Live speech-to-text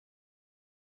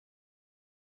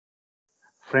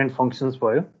Friend functions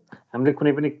भयो। हामीले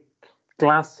कुनै पनि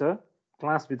क्लास छ,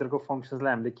 क्लासभित्रको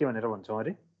फङ्सन्सलाई हामीले के भनेर भन्छौँ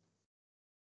अरे?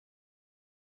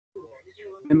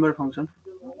 Member function.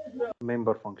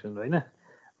 मेम्बर फङ्सन होइन।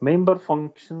 मेम्बर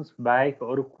फङ्सन्स बाहेक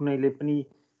अरू कुनैले पनि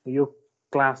यो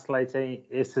क्लासलाई चाहिँ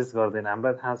एसेस गर्दैन।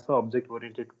 हामीलाई थाहा छ अब्जेक्ट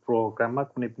ओरिएन्टेड प्रोग्राममा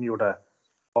कुनै पनि एउटा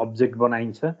अब्जेक्ट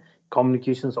बनाइन्छ,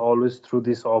 communications always through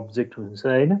this object हुन्छ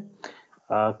होइन।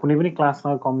 कुनै पनि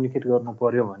क्लाससँग कम्युनिकेट गर्नु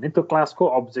पर्यो भने त्यो क्लासको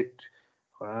अब्जेक्ट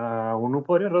हुनु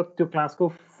पर्यो र त्यो क्लासको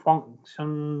फङ्सन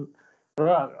र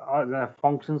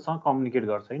फङ्सनसँग कम्युनिकेट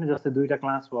गर्छ होइन। जस्तै दुईवटा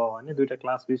क्लास भयो भने दुईवटा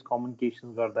क्लास बिच कम्युनिकेसन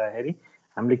गर्दाखेरि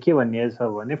हामीले के भन्ने छ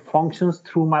भने फङ्सन्स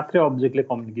थ्रु मात्रै अब्जेक्टले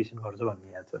कम्युनिकेसन गर्छ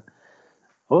भन्ने छ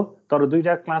हो। तर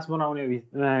दुईवटा क्लास बनाउने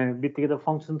बित्तिकै त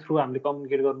फङ्सन थ्रु हामीले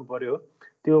कम्युनिकेट गर्नु पर्यो।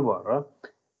 त्यो भएर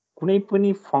कुनै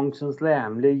पनि फङ्सन्सलाई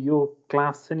हामीले यो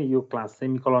क्लास छ नि, यो क्लास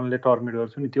सेमिकलनले टर्मिनेट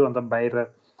गर्छौँ नि, त्यो अन्त बाहिर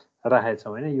राखेको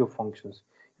छौँ होइन।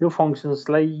 यो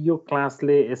फङ्सन्सलाई यो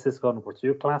क्लासले एसेस गर्नुपर्छ।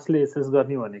 यो क्लासले एसेस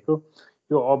गर्ने भनेको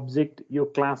यो अब्जेक्ट यो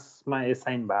क्लासमा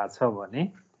एसाइन भएको छ भने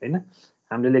होइन,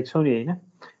 हामीले लेख्छौँ नि होइन,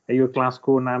 यो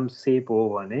क्लासको नाम सेप हो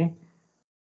भने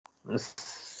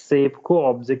सेपको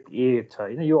अब्जेक्ट ए छ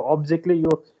होइन। यो अब्जेक्टले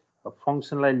यो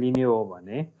फङ्सनलाई लिने हो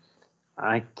भने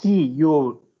कि यो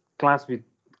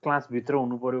क्लासभित्र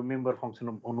हुनु पर्यो, मेम्बर फङ्सन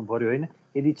हुनु पर्यो होइन।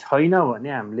 यदि छैन भने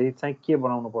हामीले चाहिँ के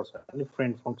बनाउनु पर्छ भने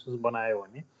फ्रेन्ड फङ्सन्स बनायो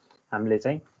भने हामीले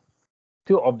चाहिँ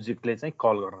त्यो अब्जेक्टले चाहिँ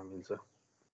कल गर्न मिल्छ।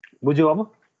 बुझ्यो अब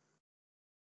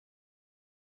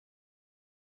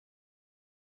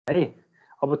है?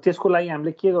 अब त्यसको लागि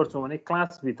हामीले के गर्छौँ भने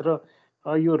क्लासभित्र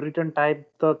यो रिटर्न टाइप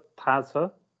त थाहा छ,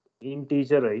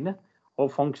 इन्टिजर होइन। अब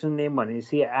फङ्सन नेम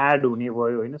भनेपछि एड हुने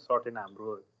भयो होइन, सर्टेन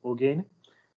हाम्रो हो कि होइन,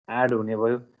 एड हुने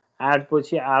भयो। एड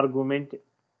पछि argument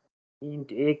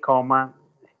int A comma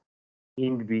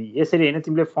int be, यसरी होइन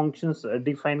तिमीले फङ्सन्स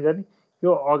डिफाइन गर्ने।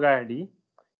 यो अगाडि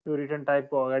यो रिटर्न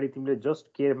टाइपको अगाडि तिमीले जस्ट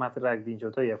के मात्र राखिदिन्छौ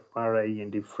त,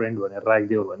 एफआरआइएनडी फ्रेन्ड भनेर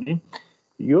राखिदियो भने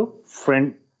यो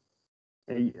फ्रेन्ड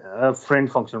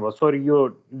फङ्सन भयो। सरी, यो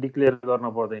डिक्लेयर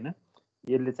गर्न पर्दैन,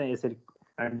 यसले चाहिँ यसरी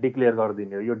डिक्लेयर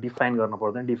गरिदिने हो। यो डिफाइन गर्न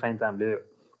पर्दैन, डिफाइन त हामीले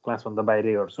क्लासभन्दा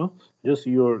बाहिरै गर्छौँ। जस्ट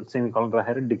यो सेमिकलन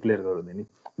राखेर डिक्लेयर गरिदिने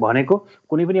भनेको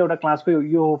कुनै पनि एउटा क्लासको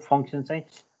यो फङ्सन चाहिँ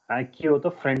के हो त,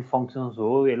 फ्रेन्ड फङ्सन्स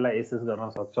हो, यसलाई एसेस गर्न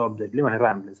सक्छ अब्जेक्टले भनेर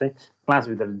हामीले चाहिँ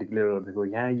क्लासभित्र डिक्लेयर गरिदिएको।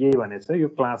 यहाँ यही भनेको छ, यो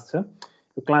क्लास छ,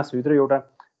 यो क्लासभित्र एउटा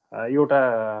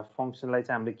फङ्सनलाई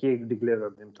चाहिँ हामीले के डिक्लेयर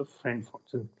गरिदिउँ त, फ्रेन्ड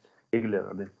फङ्सन डिक्लेयर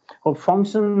गरिदिउँ। अब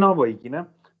फङ्सन नभइकन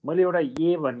मैले एउटा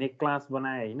ए भन्ने क्लास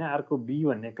बनाएँ होइन, अर्को बी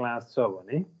भन्ने क्लास छ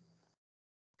भने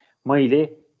मैले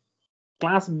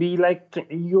क्लास बीलाई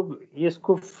यो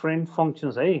यसको फ्रेन्ड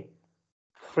फङ्सन्स है,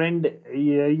 फ्रेन्ड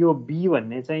यो बी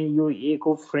भन्ने चाहिँ यो ए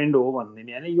को फ्रेन्ड हो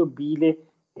भनिदिने होइन। यो बीले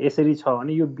यसरी छ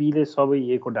भने यो बीले सबै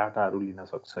ए को डाटाहरू लिन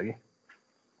सक्छ कि।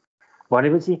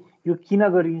 भनेपछि यो किन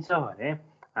गरिन्छ भने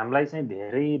हामीलाई चाहिँ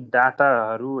धेरै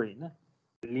डाटाहरू होइन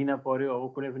लिन पर्यो।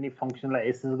 अब कुनै पनि फङ्सनलाई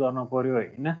एसेस गर्न पर्यो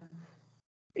होइन।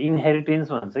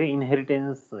 इनहेरिटेन्स भन्छ कि,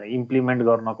 इनहेरिटेन्स इम्प्लिमेन्ट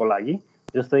गर्नको लागि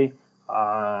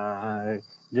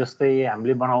जस्तै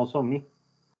हामीले बनाउँछौँ नि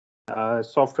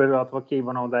सफ्टवेयर अथवा केही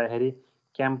बनाउँदाखेरि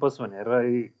क्याम्पस भनेर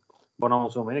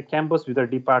बनाउँछौँ होइन। क्याम्पसभित्र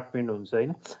डिपार्टमेन्ट हुन्छ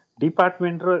होइन,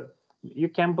 डिपार्टमेन्ट र यो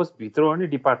क्याम्पसभित्र हो नि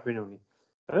डिपार्टमेन्ट हुने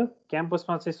र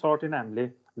क्याम्पसमा चाहिँ सर्टेन हामीले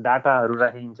डाटाहरू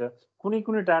राखिन्छ। कुनै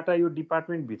कुनै डाटा यो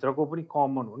डिपार्टमेन्टभित्रको पनि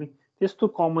कमन हो नि, त्यस्तो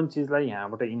कमन चिजलाई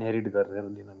यहाँबाट इनहेरिट गरेर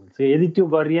लिन मिल्छ। यदि त्यो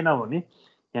गरिएन भने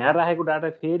यहाँ राखेको डाटा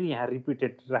फेरि यहाँ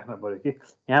रिपिटेड राख्न पर्यो कि,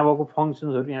 यहाँ भएको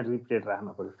फङ्सन्सहरू यहाँ रिपिटेड राख्न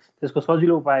पर्यो। त्यसको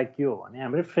सजिलो उपाय के हो भने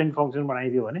हामीले फ्रेन्ड फङ्सन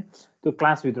बनाइदियो भने त्यो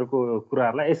क्लासभित्रको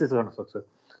कुराहरूलाई एसेस गर्न सक्छ।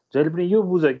 जहिले पनि यो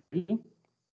बुझ कि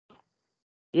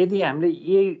यदि हामीले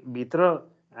ए भित्र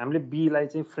हामीले बीलाई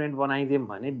चाहिँ फ्रेन्ड बनाइदियौँ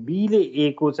भने बीले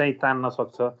ए को चाहिँ तान्न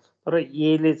सक्छ, तर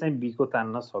एले चाहिँ बी को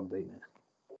तान्न सक्दैन।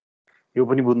 यो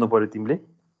पनि बुझ्नु पर्यो तिमीले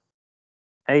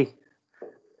है।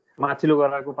 माथिल्लो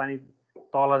गराको पानी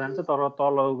तल जान्छ, तर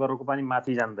तल गराको पानी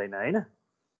माथि जान्दैन होइन।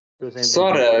 त्यो चाहिँ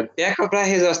सर ब्याकअप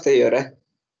राखे जस्तै हो र?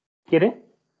 के रे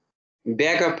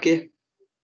ब्याकअप? के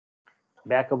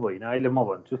ब्याकअप होइन, अहिले म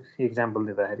भन्छु इक्जाम्पल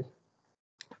दिँदाखेरि।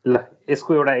 ल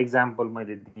यसको एउटा इक्जाम्पल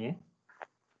मैले दिएँ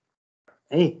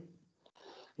है।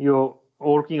 यो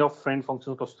वर्किङ अफ फ्रेन्ड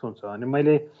फङ्सन कस्तो हुन्छ भने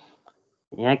मैले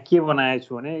यहाँ के बनाएको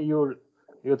छु भने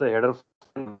यो त हेडर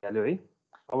भ्याल्यु है।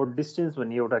 अब डिस्टेन्स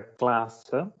भन्ने एउटा क्लास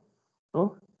छ हो,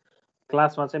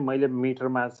 क्लासमा चाहिँ मैले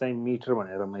मिटरमा चाहिँ मिटर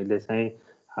भनेर मैले चाहिँ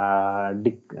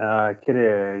के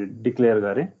अरे डिक्लेयर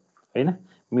गरेँ होइन।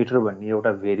 मिटर भन्ने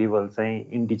एउटा भेरिएबल चाहिँ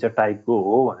इन्टिजर टाइपको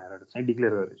हो भनेर चाहिँ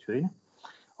डिक्लेयर गरेको छु होइन।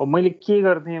 अब मैले के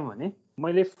गरिदिएँ भने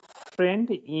मैले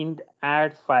फ्रेन्ड इन्ट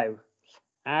एड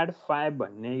 5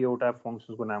 भन्ने एउटा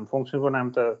फङ्सनको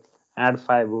नाम त एड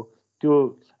 5 हो। त्यो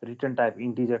रिटर्न टाइप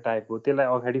इन्टिजर टाइप हो, त्यसलाई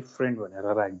अगाडि फ्रेन्ड भनेर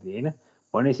राखिदिए होइन।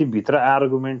 भनेपछि भित्र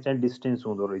आर्गुमेन्ट चाहिँ डिस्टेन्स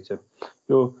हुँदो रहेछ।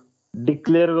 यो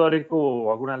डिक्लेयर गरेको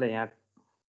भएको हुनाले यहाँ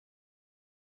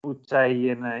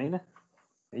चाहिएन होइन,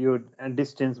 यो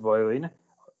डिस्टेन्स भयो होइन,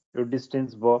 यो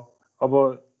डिस्टेन्स भयो। अब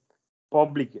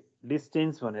पब्लिक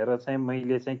डिस्टेन्स भनेर चाहिँ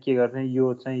मैले चाहिँ के गर्ने,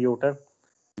 यो चाहिँ एउटा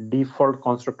डिफल्ट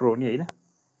कन्स्ट्रक्टर हो नि होइन,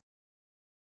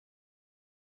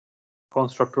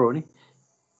 कन्स्ट्रक्टर हो नि।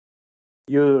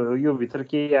 यो भित्र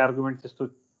केही आर्गुमेन्ट त्यस्तो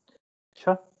छ,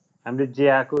 हामीले जे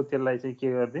आएको त्यसलाई चाहिँ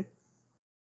के गर्ने,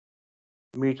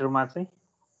 मिटरमा चाहिँ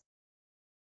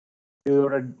यो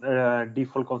एउटा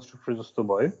डिफल्ट कन्स्ट्रक्टर जस्तो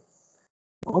भयो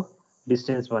हो।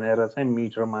 डिस्टेन्स भनेर चाहिँ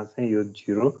मिटरमा चाहिँ यो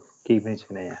 0 केही पनि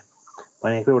छैन यहाँ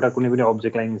भनेको, एउटा कुनै पनि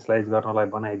अब्जेक्टलाई इनिसियलाइज गर्नलाई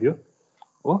बनाइदियो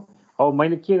हो। अब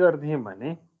मैले के गरिदिएँ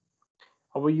भने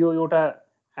अब यो एउटा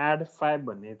एड 5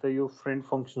 भन्ने त यो फ्रेन्ड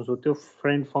फङ्सन हो, त्यो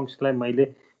फ्रेन्ड फङ्सनलाई मैले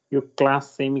यो क्लास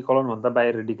सेमिकोलन भन्दा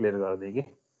बाहिर डिक्लेयर गरिदिएँ कि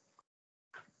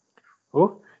हो।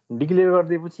 डिक्लेयर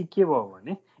गरिदिएपछि के भयो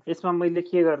भने यसमा मैले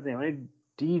के गरिदिएँ भने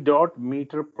D dot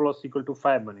metre plus equal to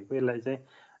 5 भनेको यसलाई चाहिँ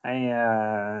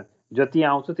जति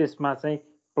आउँछ त्यसमा चाहिँ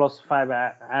 +5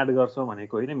 एड गर्छौँ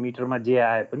भनेको होइन। मिटरमा जे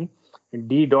आए पनि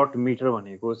डी डट मिटर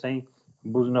भनेको चाहिँ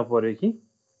बुझ्न पर्यो कि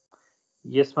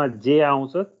यसमा जे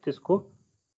आउँछ त्यसको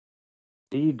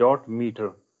D dot metre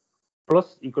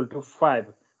plus equal to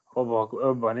 5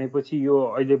 अब भनेपछि यो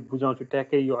अहिले बुझाउँछु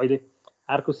ट्याक्कै। यो अहिले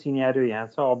अर्को सिनेरियो यहाँ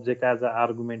छ, अब्जेक्ट एज अ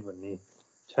आर्गुमेन्ट भन्ने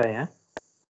छ यहाँ।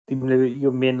 तिमीले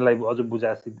यो मेनलाई अझ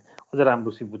बुझाएपछि अझ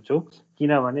राम्रोसित बुझ्छौ,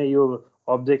 किनभने यो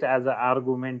object as a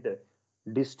argument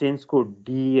डिस्टेन्सको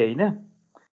D होइन,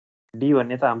 डी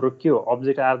भन्ने त हाम्रो के हो,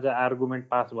 object as a argument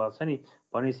pass भएको छ नि।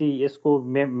 भनेपछि यसको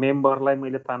मेम्बरलाई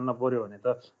मैले तान्न पर्यो भने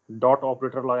त डट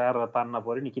अपरेटर लगाएर तान्न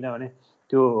पर्यो नि, किनभने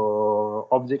त्यो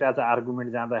अब्जेक्ट एज अ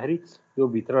आर्गुमेन्ट जाँदाखेरि यो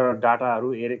भित्र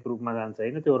डाटाहरू एरेको रूपमा जान्छ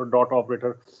होइन। त्यो डट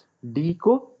अपरेटर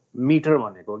डीको मिटर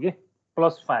भनेको के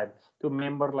 +5, त्यो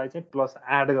मेम्बरलाई चाहिँ प्लस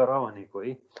एड गर भनेको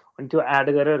है। अनि त्यो एड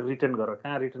गरेर रिटर्न गर,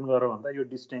 कहाँ रिटर्न गर भन्दा यो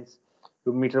डिस्टेन्स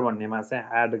यो मिटर भन्नेमा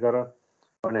चाहिँ एड गर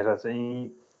भनेर चाहिँ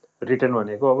रिटर्न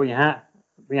भनेको। अब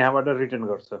यहाँबाट रिटर्न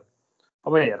गर्छ।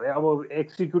 अब हेर है, अब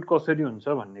एक्जिक्युट कसरी हुन्छ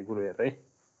भन्ने कुरो हेर है।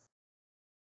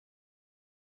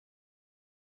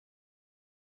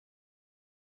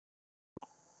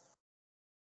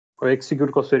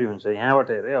 एक्जिक्युट कसरी हुन्छ यहाँबाट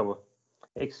हेर है। अब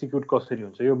एक्जिक्युट कसरी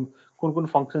हुन्छ, यो कुन कुन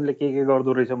फङ्सनले के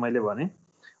गर्दो रहेछ मैले भने।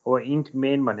 अब इन्ट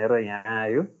मेन भनेर यहाँ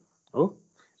आयो हो,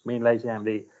 मेनलाई चाहिँ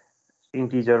हामीले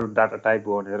इन्टिजर डाटा टाइप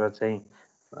भनेर चाहिँ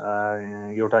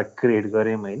एउटा क्रिएट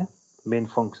गऱ्यौँ होइन, मेन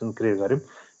फङ्सन क्रिएट गऱ्यौँ,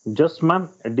 जसमा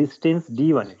डिस्टेन्स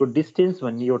डी भनेको डिस्टेन्स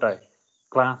भन्ने एउटा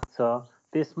क्लास छ,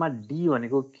 त्यसमा डी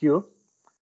भनेको के हो,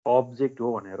 अब्जेक्ट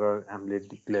हो भनेर हामीले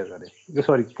डिक्लेयर गऱ्यौँ।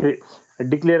 सरी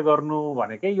डिक्लेयर गर्नु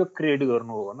भनेकै यो क्रिएट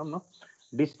गर्नु हो भनौँ न।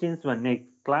 डिस्टेन्स भन्ने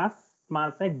क्लासमा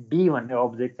चाहिँ डी भन्ने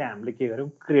अब्जेक्ट चाहिँ हामीले के गर्यौँ,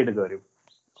 क्रिएट गऱ्यौँ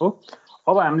हो।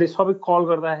 अब हामीले सबै कल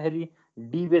गर्दाखेरि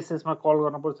डी बेसिसमा कल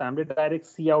गर्नुपर्छ। हामीले डाइरेक्ट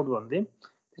सी आउट भनिदिउँ,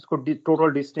 त्यसको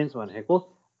टोटल डिस्टेन्स भनेको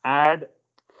एड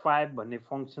 5 भन्ने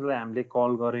फङ्सनलाई हामीले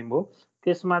कल गऱ्यौँ हो।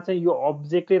 त्यसमा चाहिँ यो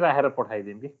अब्जेक्टै राखेर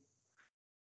पठाइदिउँ कि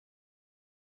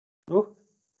हो।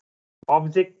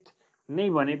 अब्जेक्ट नै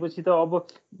भनेपछि त अब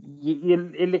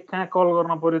यसले कहाँ कल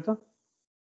गर्न पर्यो त,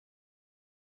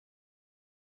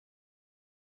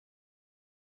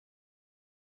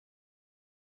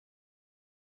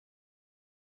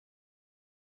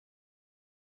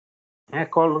 यहाँ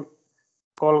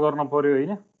कल गर्न पर्यो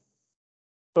होइन।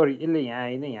 सरी यसले यहाँ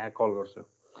होइन, यहाँ कल गर्छ।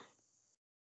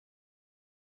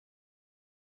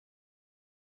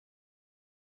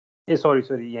 ए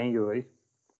सरी यहीँ हो है,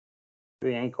 यो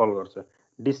यहीँ कल गर्छ।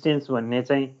 डिस्टेन्स भन्ने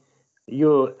चाहिँ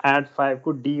यो एड 5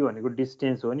 को डी भनेको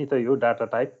डिस्टेन्स हो नि त, यो डाटा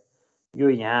टाइप। यो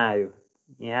यहाँ आयो,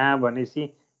 यहाँ भनेपछि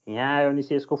यहाँ आयो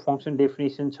भनेपछि यसको फङ्सन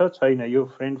डेफिनेसन छ छैन। यो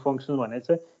फ्रेन्ड फङ्सन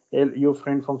भनेको छ, यो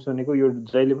फ्रेन्ड फङ्सन भनेको यो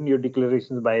जहिले पनि यो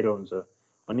डिक्लेरेसन बाहिर हुन्छ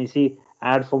भनेपछि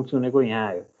एड फङ्सन भनेको यहाँ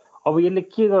आयो। अब यसले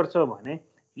के गर्छ भने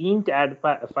int add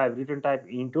 5 return type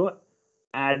int हो,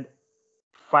 एड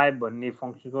 5 भन्ने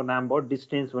फङ्सनको नाम भयो,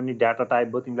 डिस्टेन्स भन्ने डाटा टाइप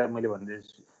भयो। तिमीलाई मैले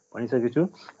भनिसकेको छु,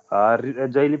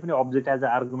 जहिले पनि अब्जेक्ट एज अ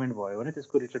आर्गुमेन्ट भयो भने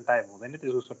त्यसको रिटर्न टाइप हुँदैन,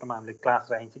 त्यसको सट्टामा हामीले क्लास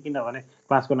राखिन्छ, किनभने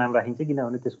क्लासको नाम राखिन्छ,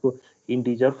 किनभने त्यसको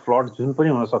इन्टिजर फ्लोट जुन पनि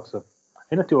हुनसक्छ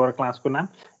होइन, त्यो एउटा क्लासको नाम।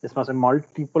 यसमा चाहिँ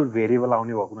मल्टिपल भेरिएबल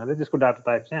आउने भएको हुनाले त्यसको डाटा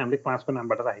टाइप चाहिँ हामीले क्लासको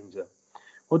नामबाट राखिन्छ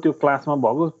हो। त्यो क्लासमा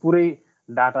भएको पुरै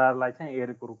डाटालाई चाहिँ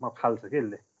एरेको रूपमा फाल्छ कि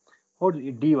यसले हो।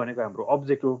 डी भनेको हाम्रो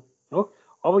अब्जेक्ट हो।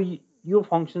 अब यो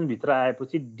फङ्सनभित्र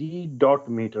आएपछि डी डट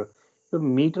मिटर, यो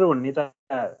मिटर भन्ने त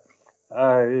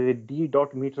डी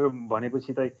डट मिटर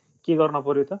भनेपछि त के गर्न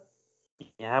पर्यो त,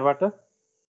 यहाँबाट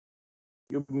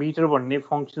यो मिटर भन्ने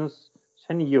फङ्सन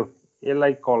छ नि, यो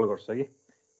यसलाई कल गर्छ कि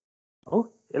हो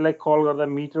यसलाई कल गर्दा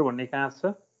मिटर भन्ने कहाँ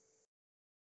छ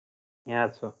यहाँ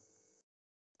छ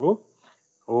हो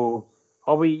हो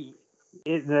अब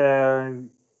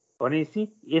भनेपछि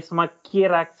यसमा के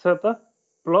राख्छ त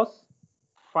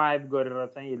 +5 गरेर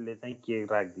चाहिँ यसले चाहिँ के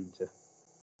राखिदिन्छ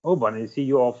हो भनेपछि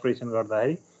यो अपरेसन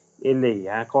गर्दाखेरि यसले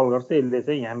यहाँ कल गर्छ यसले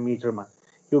चाहिँ यहाँ मिटरमा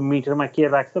यो मिटरमा के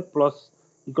राख्छ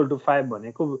 +=5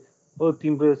 भनेको हो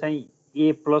तिम्रो चाहिँ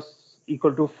a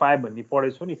 +=5 भन्ने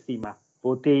पढेछौ नि सीमा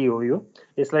हो त्यही हो यो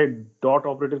यसलाई डट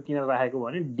अपरेटर किन राखेको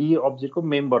भने डी अब्जेक्टको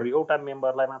मेम्बर एउटा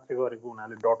मेम्बरलाई मात्रै गरेको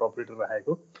हुनाले डट अपरेटर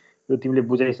राखेको यो तिमीले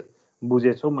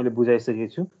बुझेछौ मैले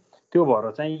बुझाइसकेको छु त्यो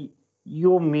भएर चाहिँ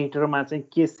यो मिटरमा चाहिँ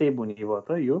के सेभ हुने भयो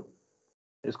त यो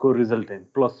यसको रिजल्टेन्ट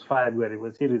 +5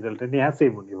 गरेपछि रिजल्टेन्ट यहाँ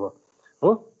सेभ हुने भयो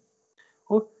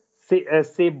हो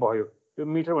सेभ भयो यो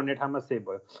मिटर भन्ने ठाउँमा सेभ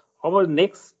भयो अब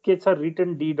नेक्स्ट के छ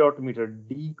return D dot metre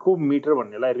D को मिटर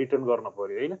भन्नेलाई रिटर्न गर्न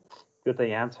पर्यो हैन त्यो त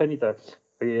यहाँ छ नि त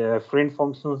फ्रेन्ड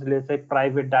फङ्सन्सले चाहिँ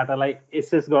प्राइभेट डाटालाई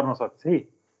एसेस गर्न सक्छ है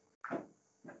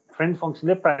फ्रेन्ड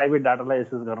फङ्सनले प्राइभेट डाटालाई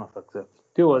एसेस गर्न सक्छ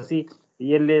त्यो भएपछि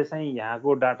यसले चाहिँ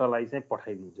यहाँको डाटालाई चाहिँ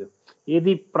पठाइदिन्छ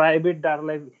यदि प्राइभेट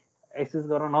डाटालाई एक्सेस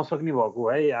गर्न नसक्ने भएको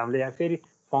है हामीले यहाँ फेरि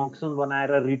फङ्सन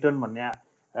बनाएर रिटर्न भन्ने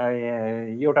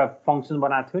एउटा फङ्सन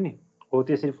बनाएको थियो नि हो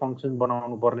त्यसरी फङ्सन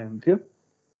बनाउनु पर्ने हुन्थ्यो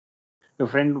यो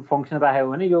फ्रेन्ड फङ्सन राख्यो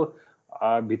भने यो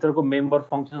भित्रको मेम्बर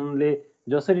फङ्सनले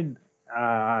जसरी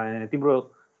तिम्रो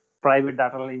प्राइभेट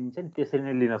डाटालाई लिन्छ नि त्यसरी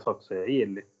नै लिन सक्छ है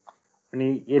यसले अनि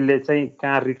यसले चाहिँ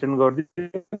कहाँ रिटर्न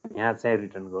गरिदियो यहाँ चाहिँ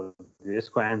रिटर्न गरिदियो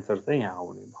यसको एन्सर चाहिँ यहाँ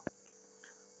आउने भयो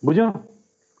बुझ्यौ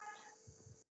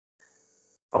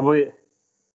अब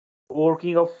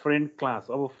वर्किङ अफ फ्रेन्ड क्लास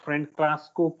अब फ्रेन्ड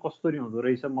क्लासको कसरी हुँदो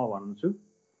रहेछ म भन्छु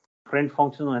फ्रेन्ड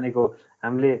फङ्सन भनेको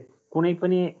हामीले कुनै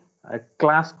पनि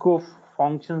क्लासको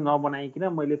फङ्सन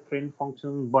नबनाइकन मैले फ्रेन्ड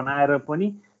फङ्सन बनाएर पनि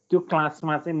त्यो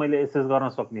क्लासमा चाहिँ मैले एसेस गर्न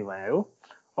सक्ने भए हो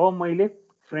अब मैले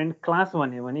फ्रेन्ड क्लास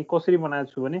भन्यो भने कसरी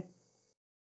बनाएको छु भने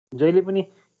जहिले पनि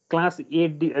क्लास ए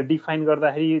डिफाइन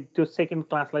गर्दाखेरि त्यो सेकेन्ड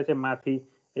क्लासलाई चाहिँ माथि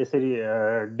यसरी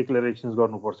डिक्लेरेसन्स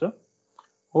गर्नुपर्छ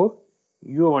हो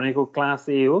यो भनेको क्लास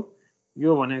ए हो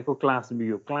यो भनेको क्लास बी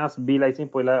हो क्लास बी लाई चाहिँ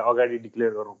पहिला अगाडि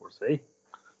डिक्लेयर गर्नुपर्छ है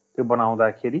त्यो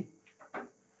बनाउँदाखेरि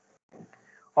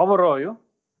अब रह्यो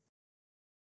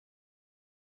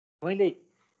मैले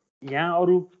यहाँ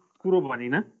अरू कुरो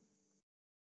भनिन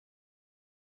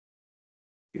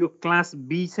यो क्लास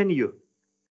बी छ नि यो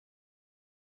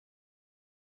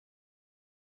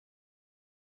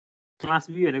क्लास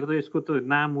बी भनेको त यसको त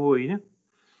नाम हो हैन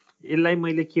यसलाई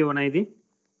मैले के बनाइदिएँ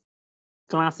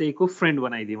क्लास ए को फ्रेन्ड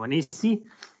बनाइदिएँ भनेपछि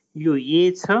यो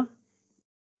ए छ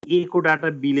ए को डाटा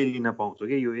बी ले लिन पाउँछ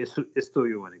के यो यस्तो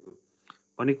यो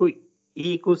भनेको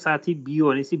ए को साथी बी हो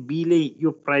भनेपछि बी ले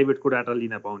यो प्राइभेट को डाटा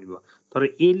लिन पाउने भयो तर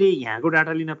ए ले यहाँको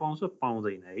डाटा लिन पाउँछ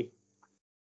पाउँदैन है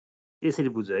यसरी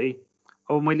बुझ है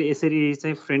अब मैले यसरी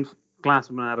चाहिँ फ्रेन्ड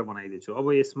क्लास बनाएर बनाइदिन्छु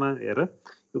अब यसमा हेर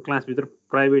यो क्लास भित्र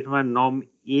प्राइभेटमा नम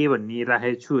ए भन्ने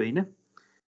राखेको छु हैन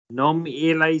नम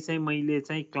ए लाई चाहिँ मैले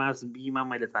चाहिँ क्लास बी मा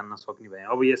मैले तान्न सक्ने भए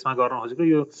अब यसमा गर्न खोजेको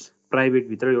यो प्राइभेट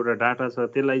भित्र एउटा डाटा छ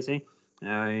त्यसलाई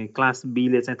चाहिँ क्लास बी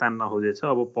ले चाहिँ तान्न खोजेछ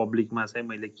अब पब्लिकमा चाहिँ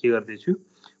मैले के गर्दैछु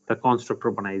एउटा कन्स्ट्रक्टर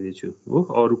बनाइदिन्छु हो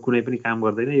अरु कुनै पनि काम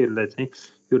गर्दैन यसलाई चाहिँ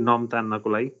यो नम तान्नको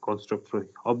लागि कन्स्ट्रक्टर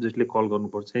अब्जेक्टले कल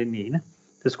गर्नुपर्छ नि हैन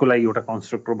त्यसको लागि एउटा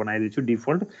कन्स्ट्रक्टर बनाइदिन्छु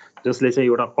डिफल्ट जसले चाहिँ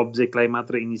एउटा अब्जेक्टलाई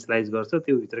मात्र इनिशियलाइज गर्छ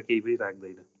त्यो भित्र केही पनि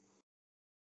राख्दैन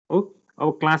हो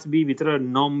अब क्लास बी भित्र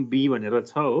नम बी भनेर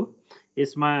छ हो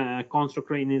यसमा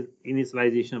कन्स्ट्रक्टर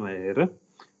इनिशियलाइजेसन भएर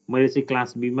मैले चाहिँ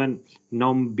क्लास बी मा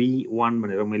नम बी1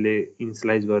 भनेर मैले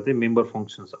इनिशियलाइज गर्दै मेम्बर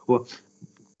फंक्शन्स अब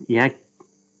यहाँ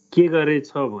के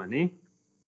गरेछ भने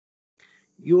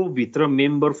यो भित्र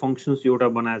मेम्बर फंक्शन्स एउटा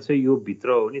बनाएको छ यो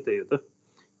भित्र हो नि त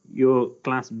यो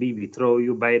क्लास बी भित्र हो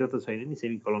यो बाहिर त छैन नि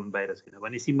सेमिकोलन बाहिर छैन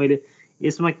भनेपछि मैले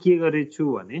यसमा के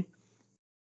गरेछु भने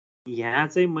यहाँ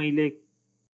चाहिँ मैले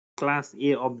क्लास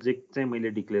ए अब्जेक्ट चाहिँ मैले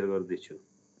डिक्लेयर गर्दैछु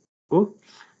हो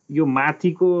यो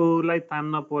माथिकोलाई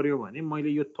तान्न पर्यो भने मैले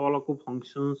यो तलको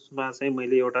फंक्शन्समा चाहिँ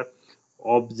मैले एउटा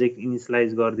अब्जेक्ट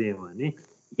इनिशियलाइज गर्दिएँ भने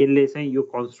यसले चाहिँ यो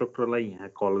कन्स्ट्रक्टरलाई यहाँ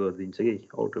कल गरिदिन्छ कि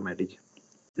अटोमेटिक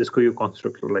त्यसको यो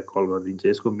कन्स्ट्रक्टरलाई कल गरिदिन्छ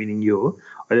यसको मिनिङ यो हो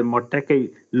अहिले म ट्याक्कै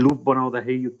लुप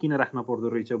बनाउँदाखेरि यो किन राख्न पर्दो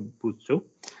रहेछ बुझ्छौ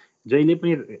जहिले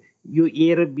पनि यो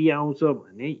ए र बी आउँछ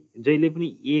भने जहिले पनि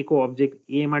ए को अब्जेक्ट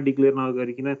ए मा डिक्लेयर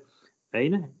नगरिकन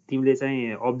हैन तिमीले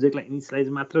चाहिँ अब्जेक्टलाई इनिशियलाइज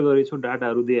मात्र गरेछौ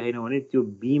डाटाहरु देखाइन भने त्यो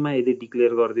बी मा यदि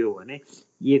डिक्लेयर गर्दियौ भने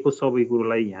ए को सबै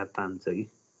कुरोलाई यहाँ तान्छ कि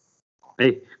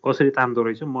है कसरी तान्दो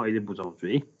रहेछ म अहिले बुझाउँछु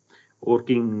है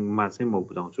वर्किङ मा चाहिँ म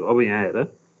बुझाउँछु अब यहाँ हेर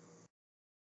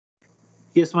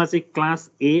यसमा चाहिँ क्लास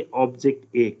ए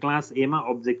अब्जेक्ट ए, क्लास ए मा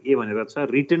अब्जेक्ट ए भनेर छ।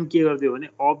 रिटर्न के गरिदियो भने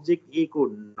अब्जेक्ट ए को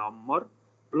नम्बर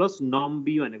प्लस नम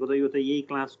बी भनेको त यो त यही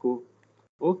क्लासको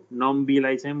हो, नम बी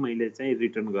लाई चाहिँ मैले चाहिँ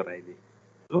रिटर्न गराइदिएँ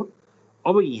हो।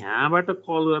 अब यहाँबाट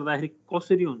कल गर्दाखेरि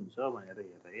कसरी हुन्छ भनेर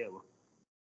हेर है। अब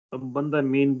सबभन्दा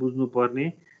मेन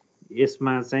बुझ्नुपर्ने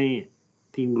यसमा चाहिँ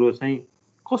तिम्रो चाहिँ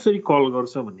कसरी कल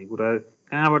गर्छ भन्ने कुरा,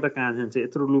 कहाँबाट कहाँ जान्छ।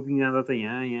 यत्रो लुपिङ जाँदा त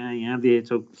यहाँ यहाँ यहाँ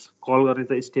दिएछौ, कल गर्ने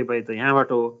त स्टेप बाई त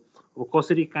यहाँबाट हो। अब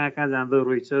कसरी कहाँ कहाँ जाँदो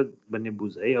रहेछ भन्ने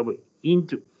बुझ है। अब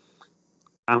इन्ट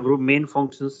हाम्रो मेन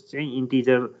फङ्सन्स चाहिँ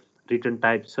इन्टिजर रिटर्न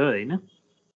टाइप छ होइन,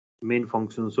 मेन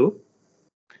फङ्सन्स हो।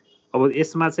 अब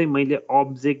यसमा चाहिँ मैले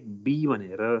अब्जेक्ट बी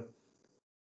भनेर,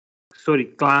 सरी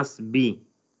क्लास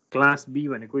बी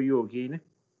भनेको यो हो कि होइन,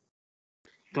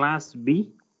 क्लास बी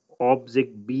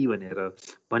अब्जेक्ट बी भनेर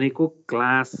भनेको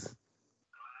क्लास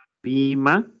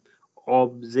बीमा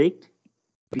अब्जेक्ट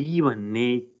बी भन्ने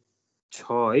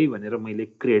छ है भनेर मैले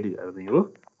क्रिएट गर्ने हो।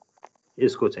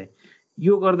 यसको चाहिँ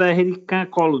यो गर्दाखेरि कहाँ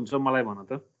कल हुन्छ मलाई भन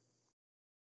त,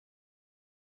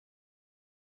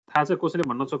 थाहा छ कसैले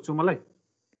भन्न सक्छु मलाई?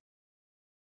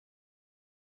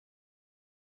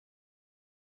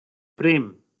 प्रेम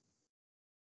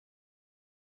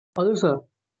हजुर सर,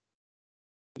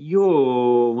 यो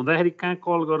हुँदाखेरि कहाँ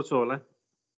कल गर्छ होला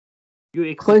यो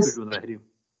एक्जिक्युट हुँदाखेरि?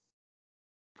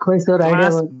 खै sir idea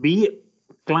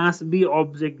class be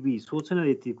object be, सोच न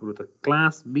यति कुरो त,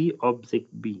 class be object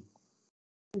be.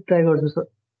 Try गर्छु सर।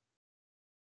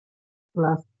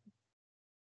 क्लास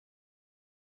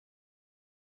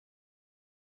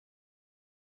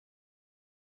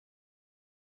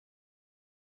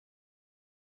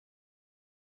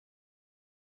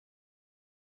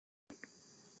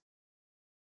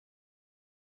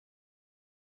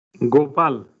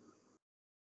गोपाल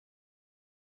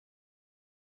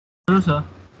हजुर सर,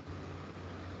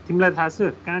 तिमीलाई थाहा छ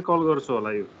कहाँ कल गर्छ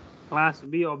होला यो क्लास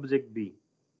बी अब्जेक्ट बी?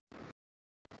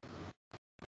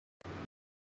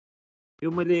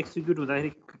 यो मैले एक्जिक्युट हुँदाखेरि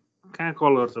कहाँ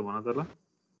कल गर्छ भन त ल?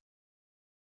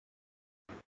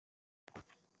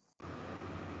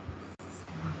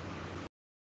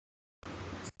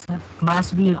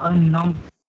 क्लास बी अनि नम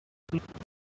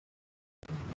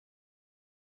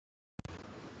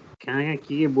कहाँ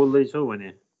के बोल्दैछौ भने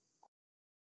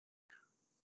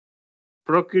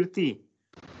प्रकृति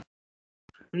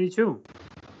सुनिछौ?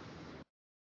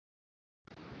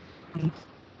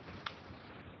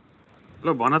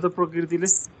 ल भन त प्रकृतिले,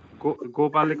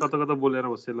 गोपालले कता कता बोलेर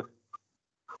बस्यो ल।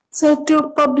 सर त्यो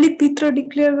पब्लिक भित्र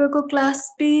डिक्लेयर गरेको क्लास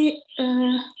बी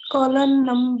कलन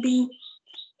नम बी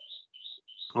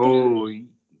हो,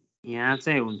 यहाँ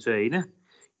चाहिँ हुन्छ होइन।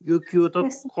 यो के हो त,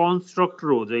 कन्स्ट्रक्टर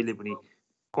हो। जहिले पनि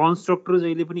कन्स्ट्रक्टर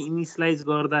जहिले पनि इनिसियलाइज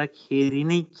गर्दाखेरि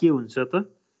नै के हुन्छ त,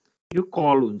 यो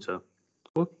कल हुन्छ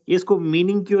हो। यसको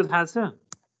मिनिङ के हो थाहा छ?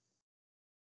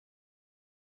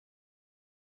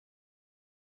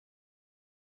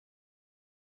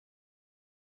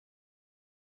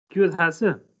 के हो थाहा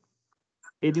छ?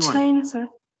 छैन सर।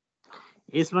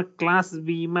 यसमा क्लास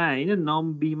बीमा होइन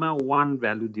नम बीमा 1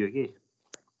 भ्यालु दियो कि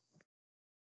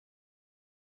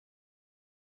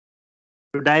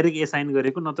डाइरेक्ट एसाइन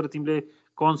गरेको, नत्र तिमीले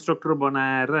कन्स्ट्रक्टर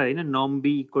बनाएर होइन नम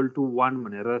बी इक्वल टु 1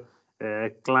 भनेर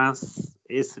क्लास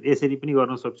यसरी पनि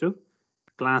गर्न सक्छौ।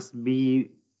 क्लास बी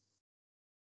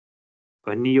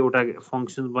भन्ने एउटा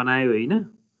फङ्सन बनायो होइन,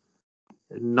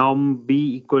 नम बी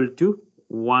इक्वल टु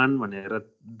 1 भनेर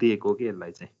दिएको कि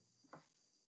यसलाई चाहिँ।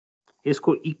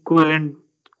 यसको इक्वलेन्ट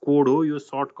कोड हो यो,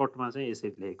 सर्टकटमा चाहिँ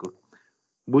यसरी लेखेको।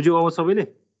 बुझ्यो अब सबैले?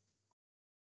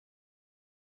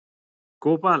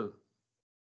 गोपाल,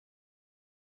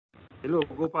 हेलो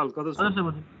गोपाल, कता छ?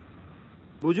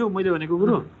 बुझ्यौ मैले भनेको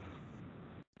कुरो है?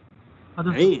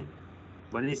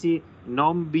 भनेपछि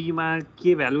नम बीमा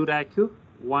के भ्यालु राख्यो?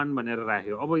 1 भनेर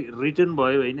राख्यो। अब रिटर्न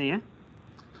भयो होइन यहाँ।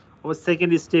 अब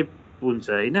सेकेन्ड स्टेप हुन्छ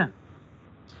होइन।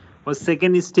 अब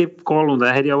सेकेन्ड स्टेप कल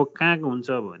हुँदाखेरि अब कहाँ हुन्छ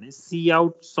भने सी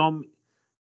आउट सम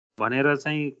भनेर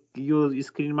चाहिँ यो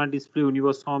स्क्रिनमा डिस्प्ले हुने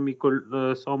भयो, सम इक्वल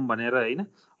सम भनेर होइन।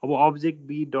 अब अब्जेक्ट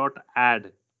बी डट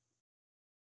एड,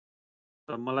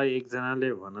 मलाई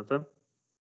एकजनाले भन त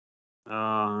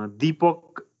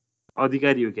दीपक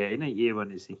अधिकारी हो क्या होइन ए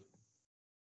भनेपछि?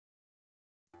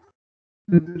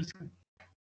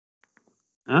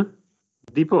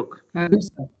 दीपक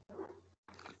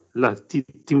ल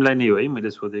तिमीलाई नै हो है मैले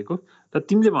सोधेको। त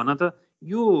तिमीले भन त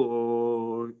यो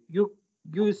यो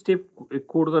यो स्टेप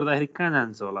कोड गर्दाखेरि कहाँ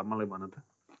जान्छ होला मलाई भन त।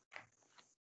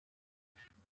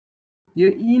 यो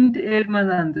इन्ट एमा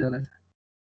जान्छ होला।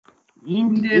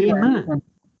 इन्ट एमा?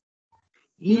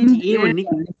 इन्ट ए भन्ने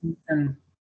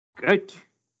राइट।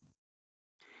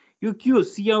 यो के हो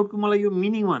सी आउटको? मलाई यो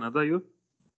मिनिङ भन त। यो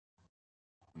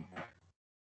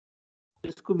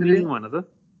यसको मिनिङ भन त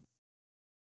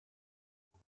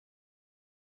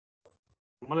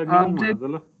मलाई मिनिङ भन त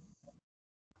ल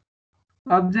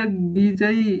अब्जेक्ट बी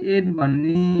चाहिँ एड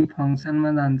भन्ने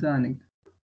फंक्सनमा जान्छ अनि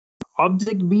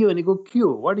अब्जेक्ट बी भनेको के हो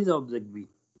what is object be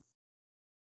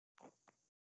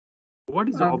what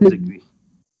is object be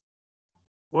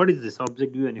what is this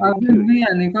object be भनेको अब्जेक्ट बी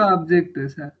भनेको अब्जेक्ट हो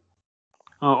सर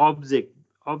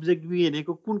अब्जेक्ट बी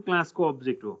भनेको कुन क्लासको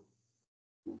अब्जेक्ट हो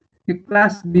यो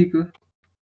क्लास बी को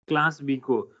क्लास बी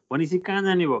को भनेपछि कहाँ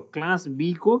जाने भयो क्लास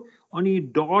बी को अनि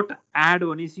डट एड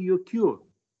भनेपछि यो के हो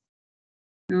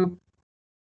त्यो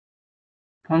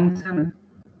फंक्सन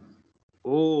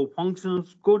हो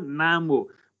फंक्सन्सको नाम हो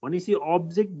भनेपछि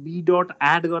अब्जेक्ट बी डट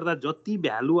एड गर्दा जति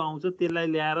भ्यालु आउँछ त्यसलाई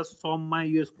ल्याएर सममा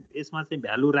यसमा चाहिँ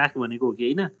भ्यालु राख भनेको हो कि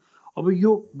हैन अब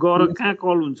यो गर कहाँ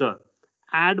कल हुन्छ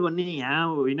एड भन्ने यहाँ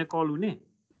होइन कल हुने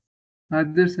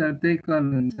हजुर सर त्यही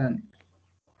कल हुन्छ नि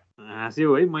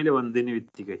हाँस्यो है मैले भनिदिने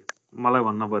बित्तिकै मलाई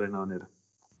भन्न परेन भनेर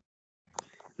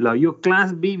ल यो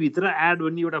क्लास बी भित्र एड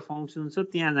भन्ने एउटा फंक्सन छ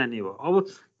त्यहाँ जाने भयो अब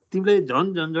तिमीले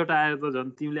झन् झन्झट आयो त झन्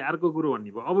तिमीले अर्को कुरो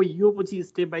भन्ने भयो अब यो पछि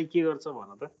स्टेप बाइ के गर्छ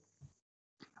भन त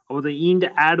अब त इन्ड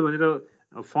एड भनेर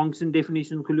फंक्सन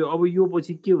डेफिनेसन खुल्यो अब यो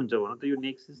पछि के हुन्छ भन त यो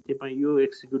नेक्स्ट स्टेपमा यो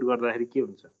एक्जिक्युट गर्दाखेरि के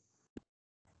हुन्छ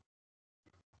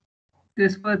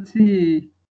त्यसपछि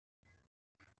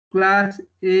क्लास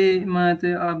ए मा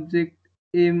चाहिँ अब्जेक्ट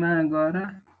ए मा गएर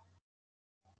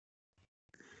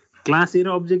क्लास ए र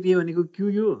अब्जेक्ट ए भनेको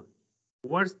के यो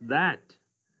व्हाट्स दैट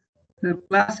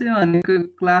क्लास ए भनेको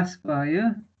क्लास भयो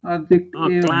अब्जेक्ट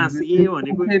ए क्लास ए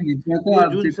भनेको भित्रको जुन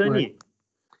अब्जेक्ट छ नि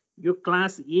भयो यो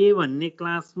क्लास ए भन्ने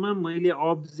क्लासमा मैले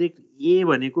अब्जेक्ट ए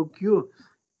भनेको के हो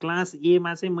क्लास ए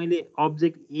मा चाहिँ मैले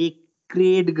अब्जेक्ट ए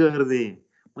क्रिएट गर्दै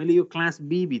मैले यो क्लास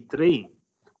बी भित्रै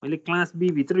मैले क्लास बी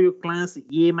भित्र यो क्लास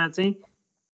ए मा चाहिँ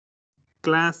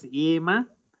क्लास ए मा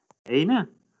हैन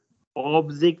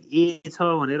अब्जेक्ट ए छ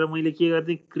भनेर मैले के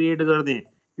गर्दै क्रिएट गर्दै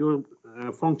यो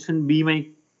फंक्सन बी मै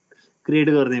क्रिएट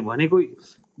गर्दै भनेको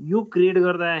यो क्रिएट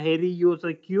गर्दाखेरि यो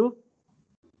चाहिँ के हो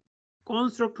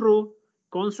कन्स्ट्रक्टर हो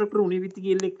कन्स्ट्रक्टर हुने बित्तिकै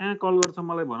यसले कहाँ कल गर्छ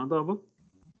मलाई भन त अब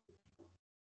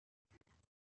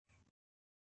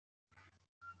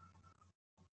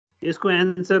यसको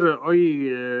एन्सर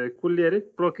कसले अरे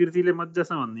प्रकृतिले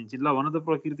मजासँग भनिदिन्छ ल भन त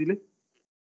प्रकृतिले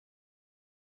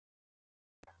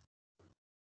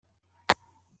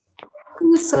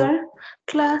सर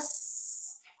क्लास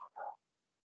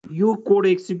यो कोड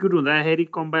एक्जिक्युट हुँदाखेरि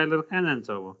कम्पाइलर कहाँ जान्छ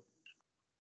अब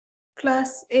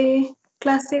क्लास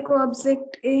ए को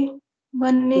अब्जेक्ट ए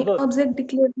भन्ने अब्जेक्ट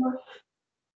डिक्लेयर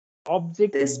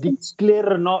अब्जेक्ट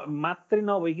डिक्लेयर मात्रै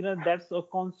नभइकन that's a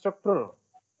constructor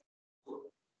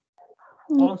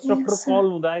constructor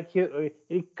call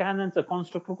हुँदाखेरि कहाँ जान्छ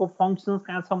कन्स्ट्रक्टरको फंक्सन्स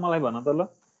कहाँ छ मलाई भन त ल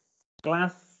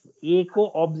क्लास ए को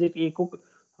अब्जेक्ट ए को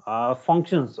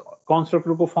फंक्सन्स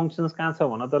कन्स्ट्रक्टरको फंक्सन्स कहाँ छ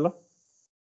भन त ल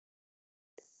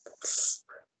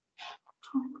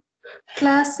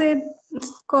क्लास ए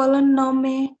कोलन नम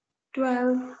ए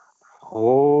 12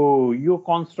 हो यो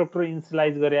कन्स्ट्रक्टर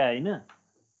इनिशियलाइज गरे हैन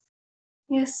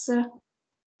यस सर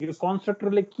यो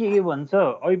कन्स्ट्रक्टरले के भन्छ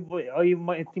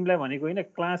म तिमीलाई भनेको हैन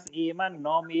क्लास ए मा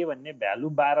नम ए भन्ने भ्यालु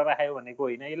 12 राख्यो भनेको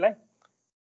हैन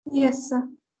यसलाई यस सर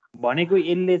भनेको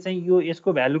यसले चाहिँ यो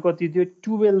यसको भ्यालु कति दियो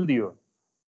 12 दियो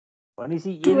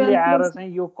भनेपछि यसले आएर चाहिँ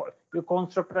यो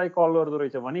कन्स्ट्रक्टरलाई कल गर्दो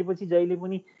रहेछ भनेपछि जहिले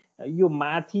पनि यो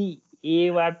माथि ए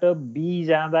बाट बी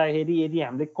जाँदाखेरि यदि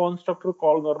हामीले कन्स्ट्रक्टर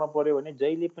कल गर्न पर्यो भने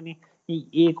जहिले पनि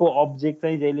ए को अब्जेक्ट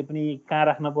चाहिँ जहिले पनि कहाँ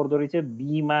राख्न पर्दो रहेछ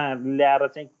बी मा ल्याएर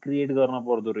चाहिँ क्रिएट गर्न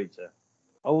पर्दो रहेछ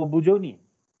अब बुझ्यौ नि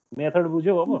मेथड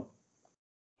बुझ्यौ अब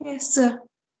यस सर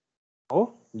हो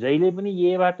जहिले पनि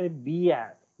ए बाट बी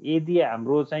यदि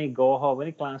हाम्रो चाहिँ गयो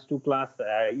भने क्लास टु क्लास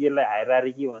यसलाई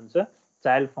हायरार्की भन्छ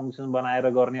चाइल्ड फंक्सन बनाएर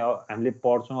गर्ने हामीले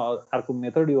पढ्छौँ अर्को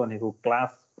मेथड यो भनेको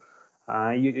क्लास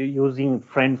युजिङ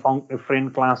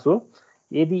फ्रेन्ड क्लास हो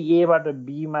यदि ए बाट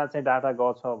बी मा चाहिँ डाटा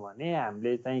गछ भने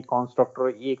हामीले चाहिँ कन्स्ट्रक्टर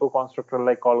ए को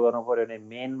कन्स्ट्रक्टरलाई कल गर्न पर्यो भने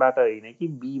मेन बाट हैन कि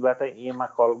बी बाट ए मा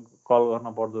कल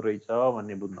गर्न पर्दो रहेछ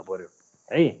भन्ने बुझ्नु पर्यो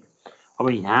है अब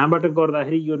यहाँबाट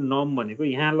गर्दाखेरि यो नम भनेको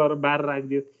यहाँ लर 12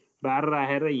 राखिदियो 12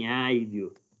 राखेर यहाँ आइदियो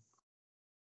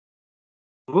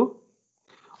हो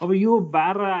अब यो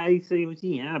 12 आइसकेपछि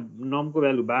यहाँ नम को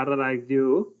भ्यालु 12 राखिदियो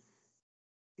हो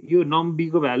यो नम बी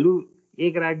को भ्यालु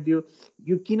 1 राखिदियो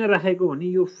यो किन राखेको भने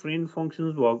यो फ्रेन्ड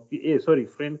फंक्सन्स भएको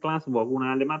फ्रेन्ड क्लास भएको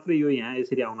हुनाले मात्र यो यहाँ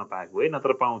यसरी आउन पाएको है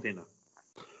नत्र पाउँदैन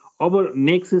अब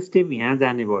नेक्स्ट स्टेप यहाँ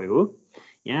जाने भयो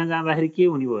यहाँ जाँदाखेरि के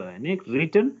हुने भयो भने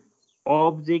रिटर्न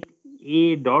अब्जेक्ट ए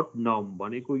डट नम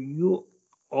भनेको यो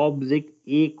अब्जेक्ट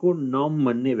ए को नम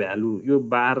भन्ने भ्यालु यो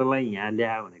 12 लाई यहाँ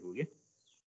ल्यायो भनेको के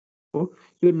हो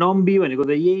यो नम्बी भनेको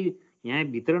त यही यहाँ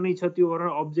भित्र नै छ, त्यो गरेर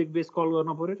अब्जेक्ट बेस कल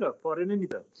गर्न पर्यो र परेन नि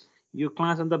त। यो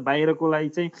क्लास अन्त बाहिरको लागि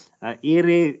चाहिँ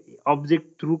एरे अब्जेक्ट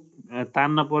थ्रु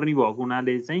तान्न पर्ने भएको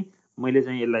हुनाले चाहिँ मैले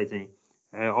चाहिँ यसलाई चाहिँ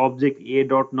अब्जेक्ट ए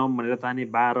डट नम भनेर ताने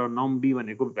 12 नम बी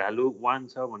भनेको भ्यालु 1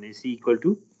 छ भनेपछि इक्वल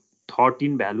टु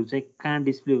 13 भ्यालु चाहिँ कहाँ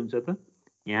डिस्प्ले हुन्छ त?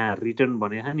 यहाँ रिटर्न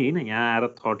भनेको नि होइन, यहाँ आएर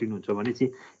 13 हुन्छ भनेपछि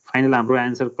फाइनल हाम्रो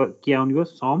एन्सर के आउने भयो?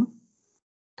 सम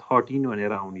 13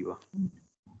 भनेर आउने भयो।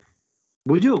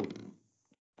 बुझ्यौ?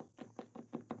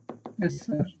 यस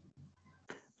सर।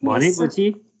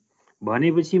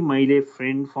 भनेपछि मैले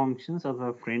फ्रेन्ड फङ्सन्स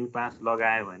अथवा फ्रेन्ड क्लास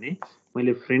लगाएँ भने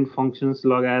मैले फ्रेन्ड फङ्सन्स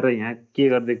लगाएर यहाँ के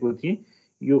गरिदिएको थिएँ?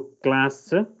 यो क्लास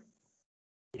छ,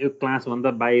 यो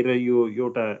क्लासभन्दा बाहिर यो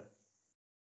एउटा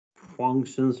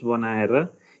फङ्सन्स बनाएर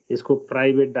यसको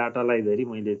प्राइभेट डाटालाई धरि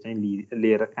मैले चाहिँ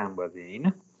लिएर काम गर्दिएँ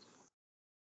होइन।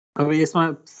 अब यसमा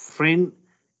फ्रेन्ड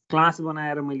क्लास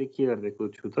बनाएर मैले के गरिदिएको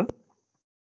छु त?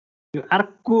 यो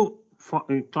अर्को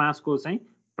क्लासको चाहिँ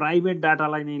प्राइभेट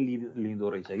डाटालाई नै लिँदो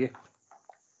रहेछ के।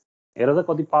 हेर त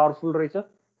कति पावरफुल रहेछ।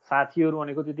 साथीहरू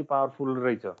भनेको त्यति पावरफुल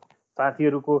रहेछ,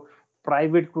 साथीहरूको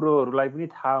प्राइभेट कुरोहरूलाई पनि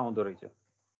थाहा हुँदो रहेछ।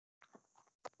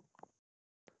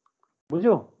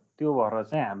 बुझ्यौ? त्यो भएर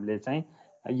चाहिँ हामीले चाहिँ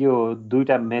यो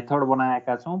दुईटा मेथड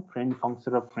बनाएका छौँ, फ्रेन्ड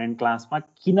फङ्सन र फ्रेन्ड क्लासमा।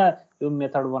 किन यो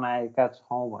मेथड बनाएका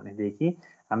छौँ भनेदेखि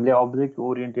हामीले अब्जेक्ट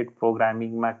ओरिएन्टेड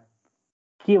प्रोग्रामिङमा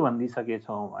के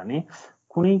भनिदिइसकेछौँ भने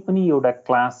कुनै पनि एउटा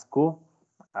क्लासको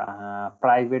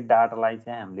प्राइभेट डाटालाई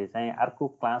चाहिँ हामीले चाहिँ अर्को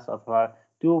क्लास अथवा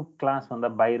त्यो क्लासभन्दा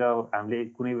बाहिर हामीले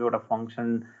कुनै एउटा फङ्सन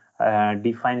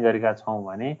डिफाइन गरेका छौँ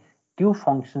भने त्यो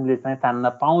फङ्सनले चाहिँ तान्न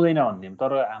पाउँदैन भन्दियौँ।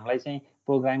 तर हामीलाई चाहिँ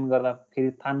प्रोग्रामिङ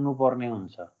गर्दाखेरि तान्नु पर्ने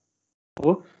हुन्छ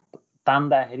हो।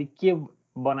 तान्दाखेरि के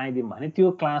बनाइदिउँ भने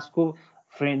त्यो क्लासको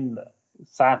फ्रेन्ड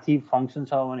साथी फङ्सन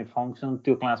छ भने फङ्सन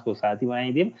त्यो क्लासको साथी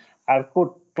बनाइदिउँ। अर्को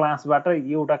क्लासबाट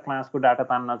एउटा क्लासको डाटा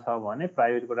तान्न छ भने,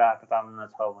 प्राइभेटको डाटा तान्न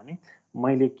छ भने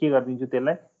मैले के गरिदिन्छु?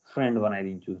 त्यसलाई फ्रेन्ड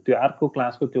बनाइदिन्छु। त्यो अर्को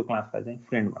क्लासको त्यो क्लासलाई चाहिँ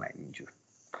फ्रेन्ड बनाइदिन्छु।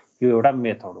 यो एउटा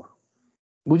मेथड हो।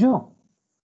 बुझ्यौ?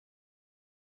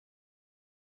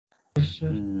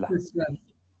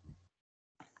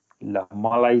 ल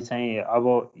मलाई चाहिँ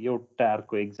अब एउटा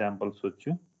अर्को एक्जाम्पल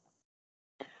सोध्छु।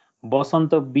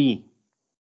 बसन्त बी,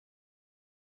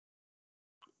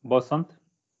 बसन्त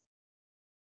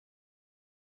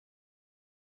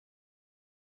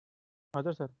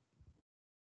हजुर सर।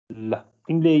 ल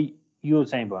तिमीले यो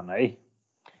चाहिँ भन है,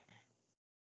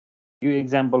 यो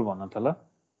एक्जाम्पल भन त ल,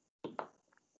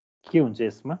 के हुन्छ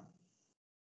यसमा?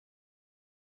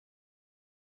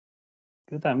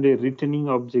 त्यो त हामीले returning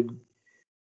object,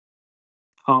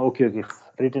 okay okay,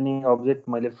 returning object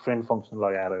मैले फ्रेन्ड फङ्सन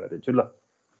लगाएर गरेछु। ल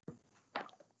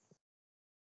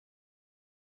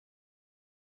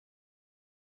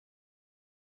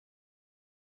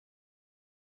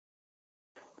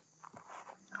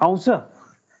आउँछ?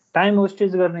 टाइम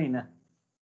वेस्टेज गर्ने होइन,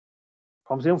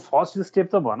 कमसेकम फर्स्ट स्टेप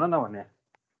त भन न भने।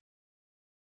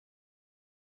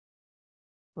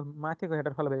 माथिको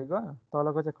हेडर फाइल भएको,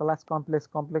 तलको चाहिँ क्लास कम्प्लेक्स,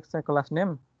 कम्प्लेक्स चाहिँ क्लास नेम,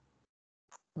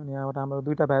 अनि यहाँबाट हाम्रो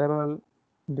दुईटा भ्यारिएबल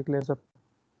डिक्लेयर छ।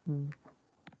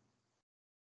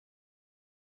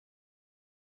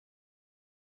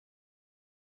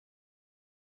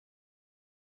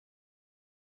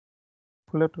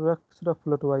 फ्लोट एक्स र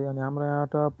फ्लोट वाई। अनि हाम्रो यहाँ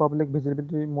एउटा पब्लिक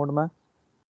भिजिबिलिटी मोडमा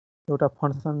एउटा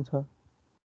फङ्सन छ,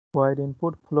 wide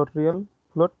input float real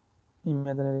float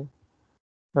imaginary.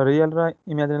 र रियल र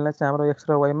इमेजिनेरीलाई चाहिँ हाम्रो एक्स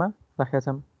र वाईमा राखेका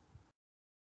छौँ।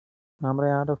 हाम्रो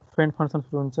यहाँ एउटा फ्रेन्ड फङ्सन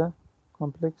सुरु हुन्छ,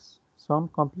 कम्प्लेक्स सम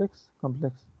कम्प्लेक्स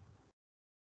कम्प्लेक्स।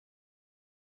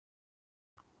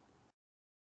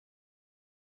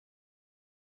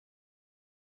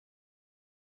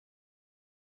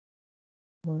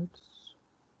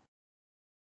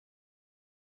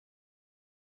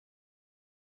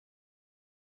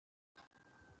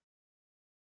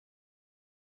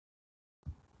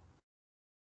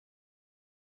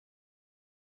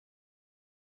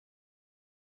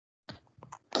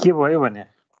 के भयो भने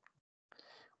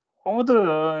अब त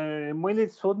मैले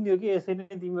सोध्ने हो कि यसै नै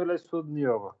तिमीहरूलाई सोध्ने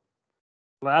हो?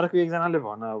 अब अर्को एकजनाले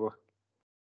भन। अब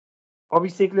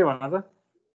अभिषेकले भन त।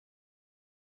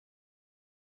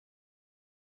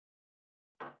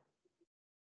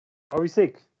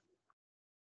 अभिषेक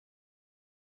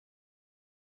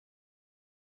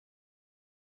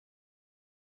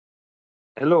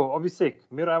हेलो अभिषेक,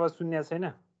 मेरो आवाज सुन्ने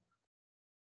छैन?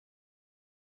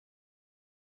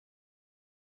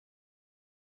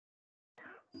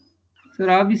 सर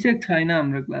अभिषेक छैन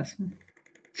हाम्रो क्लासमा।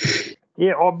 ए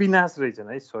अविनाश रहेछन्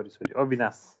है, सरी सरी,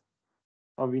 अविनाश।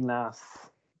 अविनाश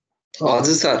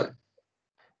हजुर सर।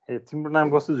 ए तिम्रो नाम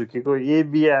कस्तो झुकेको?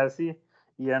 एबिआरसी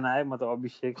यहाँ आयो म त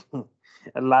अभिषेक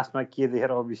लास्टमा के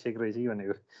देखेर अभिषेक रहेछ कि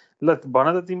भनेको ल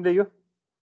भन त तिमीले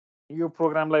यो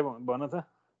प्रोग्रामलाई भन त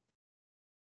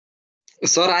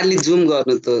सर अलि जुम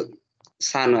गर्नु त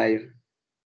सानो आयो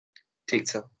ठीक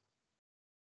छ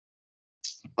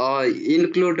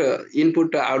इन्क्लुड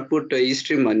इनपुट आउटपुट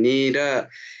स्ट्रिम भन्ने र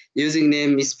युजिङ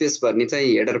नेम स्पेस भन्ने चाहिँ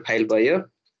हेडर फाइल भयो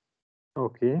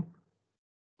ओके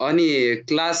अनि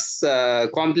क्लास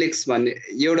कम्प्लेक्स भन्ने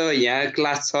एउटा यहाँ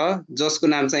क्लास छ जसको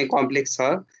नाम चाहिँ कम्प्लेक्स छ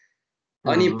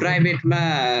अनि प्राइभेटमा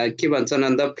के भन्छन्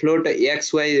भन्दा फ्लोट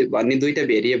एक्स वाई भन्ने दुईटा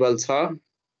भेरिएबल छ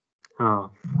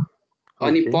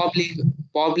अनि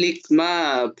पब्लिकमा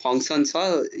फङ्सन छ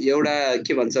एउटा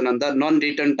के भन्छन् भन्दा नन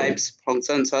रिटर्न टाइप्स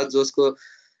फङ्सन छ जसको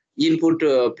इनपुट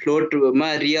फ्लोटमा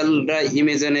रियल र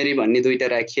इमेजिनरी भन्ने दुईटा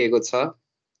राखिएको छ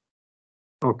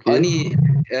अनि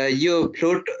यो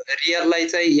फ्लोट रियललाई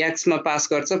चाहिँ एक्समा पास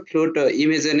गर्छ फ्लोट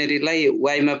इमेजिनरीलाई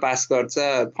वाईमा पास गर्छ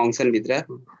फङ्सन भित्र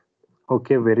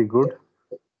ओके भेरी गुड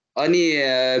अनि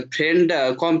फ्रेन्ड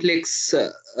कम्प्लेक्स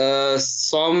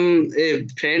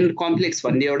फ्रेन्ड कम्प्लेक्स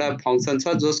भन्ने एउटा फङ्सन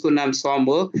छ जसको नाम सम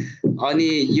हो अनि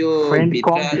यो फ्रेन्ड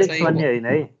कम्प्लेक्स भन्ने हैन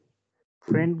है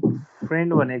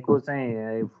फ्रेन्ड भनेको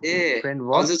चाहिँ फ्रेन्ड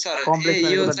हजुर सर कम्प्लेक्स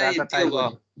यो भनेको चाहिँ डाटा टाइप हो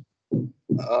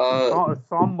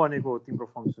सम भनेको तिम्रो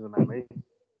फङ्सनको नाम है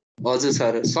हजुर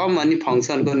सर सम भन्ने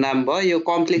फङ्सनको नाम भयो यो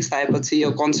कम्प्लेक्स आएपछि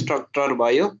यो कन्स्ट्रक्टर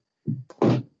भयो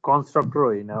कन्स्ट्रक्टर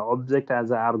होइन अब्जेक्ट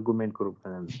एज अ आर्गुमेन्टको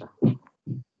रूपमा जान्छ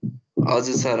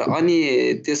हजुर सर अनि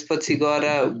त्यसपछि गएर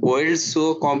भोइड सो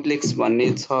कम्प्लेक्स भन्ने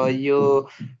छ यो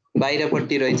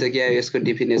बाहिरपट्टि रहेछ क्या यसको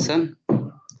डेफिनेसन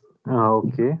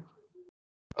ओके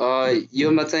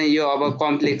योमा चाहिँ यो अब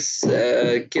कम्प्लेक्स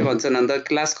के भन्छन् भन्दा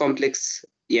क्लास कम्प्लेक्स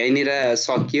यहीँनिर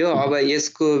सकियो अब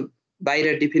यसको बाहिर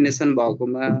डेफिनेसन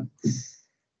भएकोमा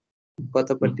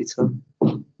कतापट्टि छ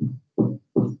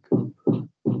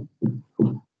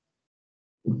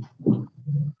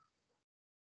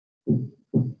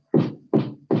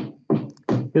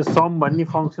यो सम भन्ने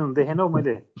फङ्सन देखेनौ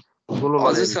मैले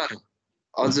हजुर सर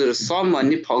हजुर सम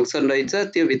भन्ने फङ्सन रहेछ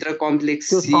त्यो भित्र कम्प्लेक्स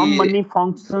त्यो सम भन्ने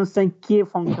फङ्सन चाहिँ के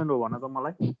फङ्सन हो भन त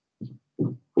मलाई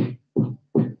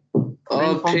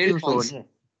फ्रेन्ड फङ्सन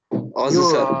हजुर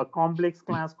सर कम्प्लेक्स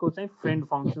क्लासको चाहिँ फ्रेन्ड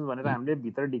फङ्सन भनेर हामीले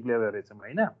भित्र डिक्लेयर गरेछौँ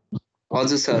हैन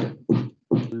हजुर सर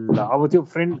ल अब त्यो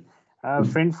फ्रेन्ड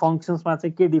फङ्सन्समा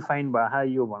चाहिँ के डिफाइन भयो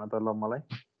यो भन त ल मलाई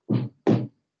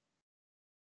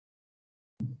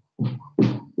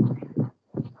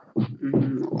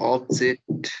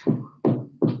अब्जेक्ट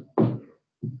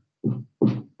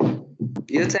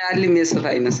यो चाहिँ अलि मेसो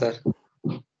पाइन सर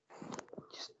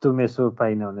यस्तो मेसो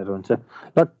पाइन भनेर हुन्छ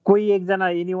ल कोही एकजना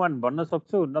एनीवान भन्न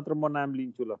सक्छु नत्र म नाम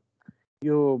लिन्छु ल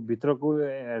यो भित्रको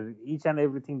इच एन्ड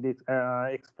एभ्रिथिङ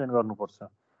एक्सप्लेन गर्नुपर्छ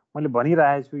मैले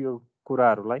भनिरहेको छु यो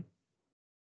कुराहरूलाई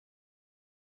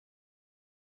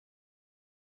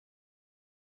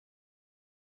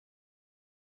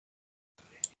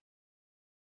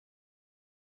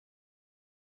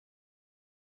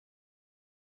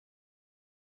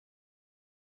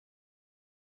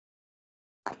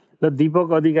ल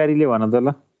दीपक अधिकारीले भन त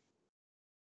ल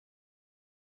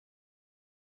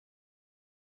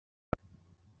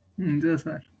हुन्छ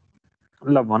सर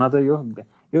ल भन त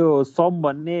यो सम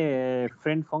भन्ने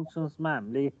फ्रेन्ड फङ्सन्समा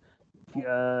हामीले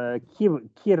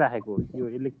के राखेको यो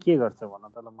यसले के गर्छ भन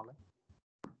त ल मलाई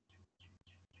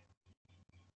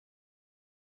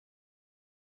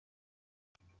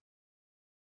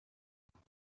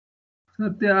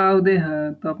सर त्यो आउँदै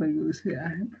तपाईँको उसै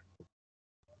आएन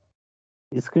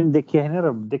स्क्रिन देखिए हैन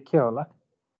र देखियो होला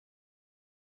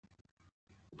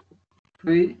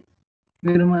खोइ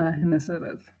मेरोमा आएन सर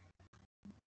आज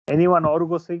एनीवान अरु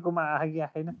कसैकोमा आयो कि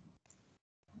आएन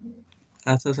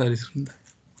आछ सर स्क्रिन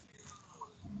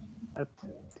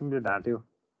तिमीले ढाट्यौ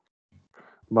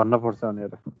भन्न पर्छ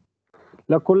भनेर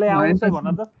ल कसले आउँछ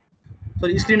भन त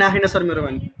सर स्क्रिन आएन सर मेरो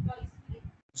भने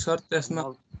सर त्यसमा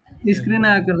स्क्रिन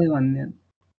आएकोले भन्ने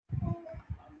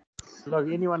ल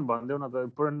एनीवान भन्देऊ न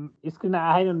त स्क्रिन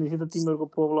आएन भनेपछि त तिमीहरूको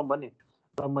प्रब्लम भयो नि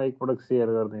र म एकपटक सेयर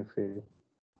गर्ने फेरि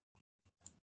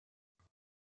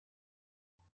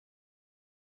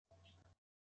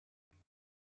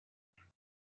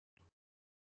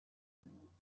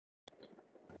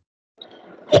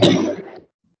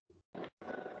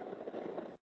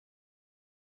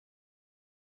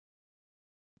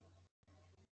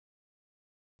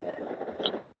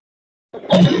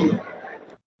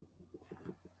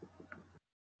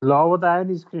ल अब त आयो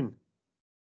नि स्क्रिन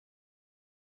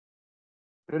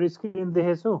मेरो स्क्रिन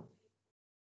देखेछौ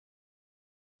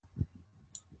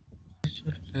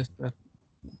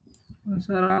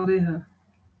सर आउँदैछ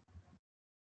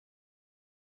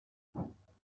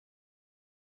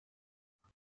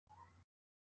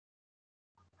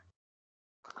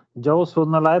जब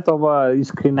सोध्न लाग्यो तब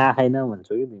स्क्रिन आएन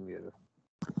भन्छौ कि तिमीहरू।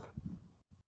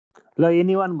 ल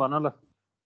एनीवान भन ल।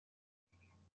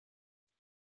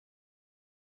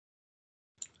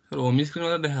 सर होम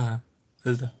स्क्रिनमा त देखा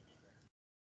अहिले त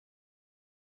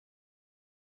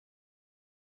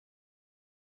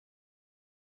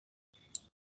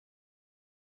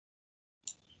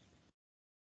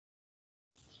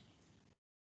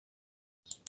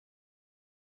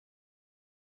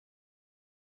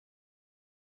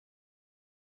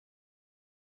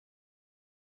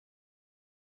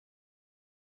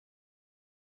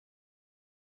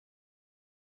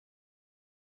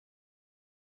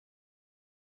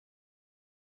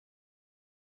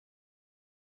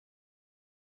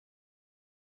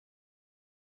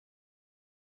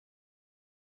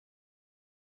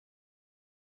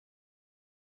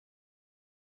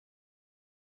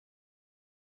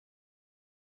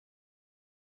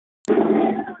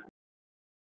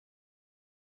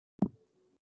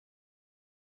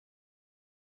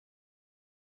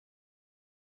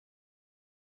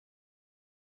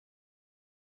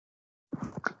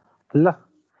ल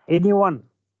एनीवान।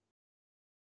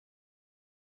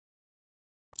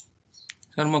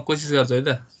 सर म कोसिस गर्छु है त।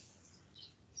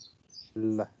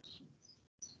 ल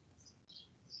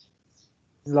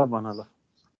ल भन ल।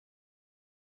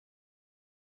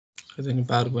 कतै नि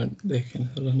पावर पोइन्ट देखेन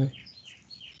होला नै।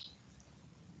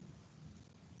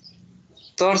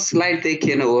 तर स्लाइड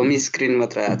देखिएन, होम स्क्रिन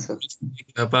मात्र आएको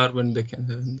छ। पावर पोइन्ट देखेन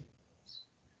सर।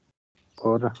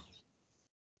 हो र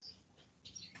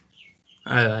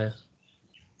आयो आयो।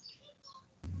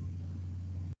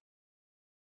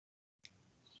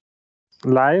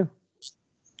 लायो।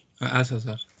 आछ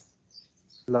सर।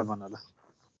 ल भन ल।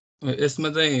 यसमा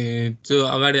चाहिँ त्यो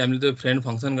अगाडि हामीले त्यो फ्रेन्ड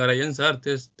फङ्सन गराइयो नि सर,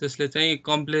 त्यसले चाहिँ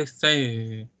कम्प्लेक्स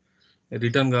चाहिँ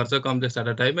रिटर्न गर्छ, कम्प्लेक्स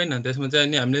डाटा टाइप होइन। त्यसमा चाहिँ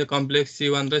नि हामीले कम्प्लेक्स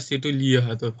C1 र C2 लियो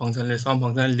त्यो फङ्सनले, सम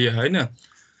फङ्सनले लियो होइन।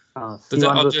 त्यो चाहिँ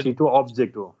C1 र अब्जेक्ट C2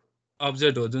 अब्जेक्ट हो।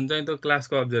 अब्जेक्ट हो जुन चाहिँ त्यो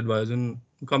क्लासको अब्जेक्ट भयो, जुन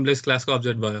कम्प्लेक्स क्लासको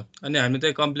अब्जेक्ट भयो। अनि हामी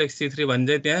चाहिँ कम्प्लेक्स C3 भन्ने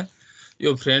चाहिँ त्यहाँ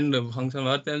यो फ्रेन्ड फङ्सन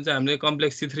भयो, त्यहाँ चाहिँ हामीले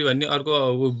कम्प्लेक्स C3 भन्ने अर्को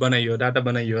बनाइयो, डाटा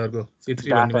बनाइयो, अर्को C3 भन्ने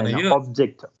डाटा होइन बनाइयो,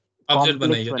 अब्जेक्ट। अब्जेक्ट कम्प्लेक्स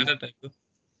बनाइयो भन्ने डाटा टाइपको।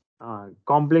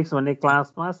 कम्प्लेक्स भन्ने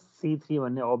क्लासमा C3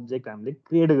 भन्ने अब्जेक्ट हामीले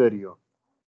क्रिएट गरियो।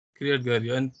 क्रिएट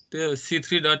गरियो। अनि त्यो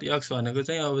C3.x भनेको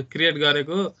चाहिँ अब क्रिएट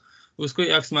गरेको उसको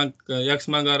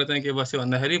एक्समा गएर चाहिँ के बस्यो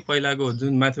भन्दाखेरि पहिलाको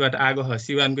जुन माथिबाट आएको छ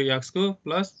C1 को x को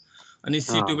प्लस अनि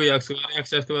C2 को x को गरेर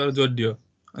x को गरेर जोडिदियो।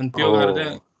 अनि त्यो गएर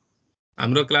चाहिँ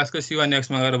हाम्रो क्लासको C1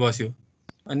 x मा गएर बस्यो।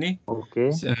 अनि ओके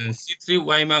C3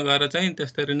 y मा गएर चाहिँ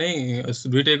त्यसरी नै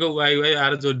दुईटैको y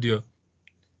आएर जोडिदियो।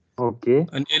 ओके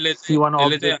अनि यसले C1 चाहिँ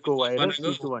अब्जेक्टको y र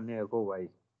बनाएको C2 भन्नेको y।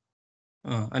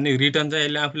 अनि रिटर्न चाहिँ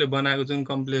यसले आफूले बनाएको जुन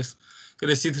कम्प्लेक्स के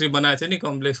अरे C3 बनाएको छ नि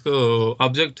कम्प्लेक्सको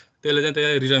अब्जेक्ट, त्यसले चाहिँ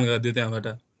त्यहाँ रिटर्न गरिदियो त्यहाँबाट।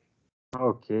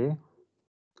 ओके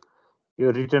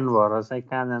यो रिटर्न भएर चाहिँ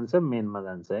कहाँ जान्छ, मेनमा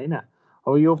जान्छ होइन।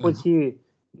 अब यो पछि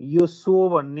यो सो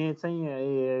भन्ने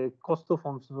चाहिँ कस्तो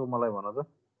फङ्सन हो मलाई भन त।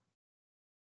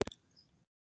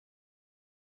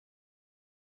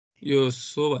 यो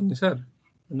सो भन्ने सर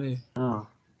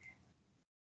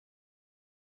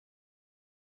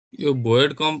यो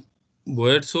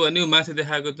भोइड सो अनि माथि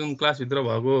देखाएको जुन क्लासभित्र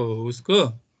भएको उसको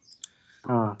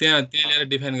त्यहाँ ल्याएर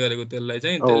डिफाइन गरेको त्यसलाई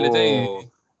चाहिँ त्यसले चाहिँ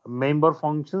मेम्बर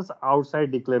फङ्सन्स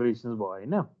आउटसाइड डिक्लेरेसन्स भयो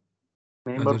होइन।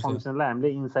 मेम्बर हजुर सर। फङ्सनलाई हामीले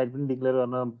इनसाइड पनि डिक्लेयर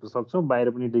गर्न सक्छौँ, बाहिर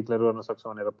पनि डिक्लेयर गर्न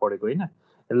सक्छौँ भनेर पढेको होइन।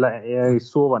 यसलाई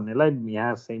सो भन्नेलाई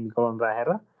यहाँ सेमिकोलन राखेर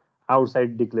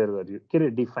आउटसाइड डिक्लेयर गरियो, के अरे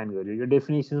डिफाइन गरियो। यो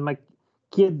डेफिनेसनमा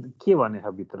के भने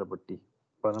छ भित्रपट्टि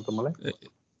भन त मलाई।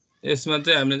 यसमा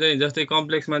चाहिँ हामीले चाहिँ जस्तै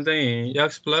कम्प्लेक्समा चाहिँ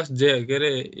x प्लस जे के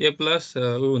अरे a प्लस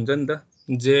ऊ हुन्छ नि त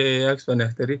jx भने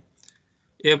जस्तै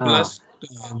a प्लस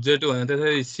j2 भने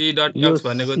त्यसरी c.x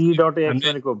भनेको c.x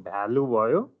भनेको भ्यालु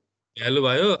भयो, भ्यालु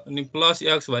भयो। अनि प्लस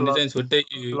x भन्ने चाहिँ छुट्टै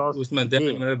उसमा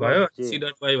देखाउने भयो।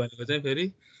 c.y भनेको चाहिँ फेरि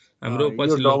हाम्रो यो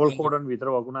पछिल्लो डबल कोडन भित्र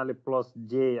भएको हुनाले प्लस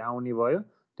जे आउने भयो।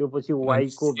 त्यो पछि y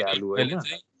को भ्यालु होइन।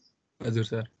 हजुर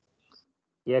सर।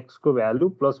 x को भ्यालु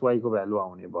प्लस y को भ्यालु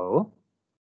आउने भयो।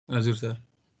 हजुर सर।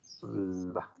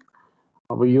 ल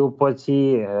अब यो पछि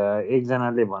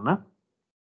एकजनाले भन,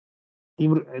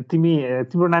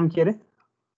 तिम्रो नाम के अरे?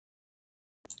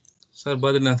 सर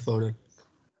बद्रीनाथ पौडेल।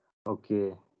 ओके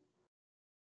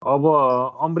अब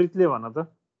अमृतले भन त।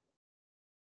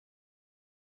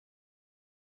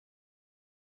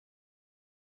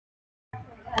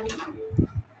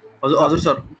 हजुर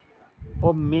सर।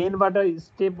 अब मेनबाट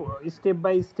स्टेप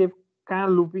बाई स्टेप कहाँ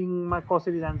लुपिङमा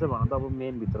कसरी जान्छ भन त। अब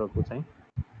मेन भित्रको चाहिँ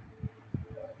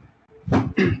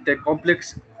त्यहाँ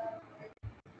कम्प्लेक्स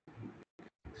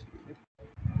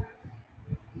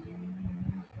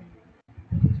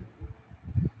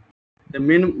त्यो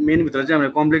मेन भित्र चाहिँ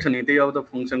हाम्रो कम्प्लेक्स भन्ने त्यही अब त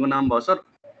फङ्सनको नाम भयो सर।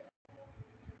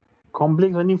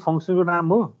 कम्प्लेक्स भन्ने फङ्सनको नाम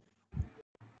हो?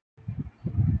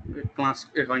 क्लास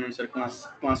होइन सर,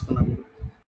 क्लासको नाम हो।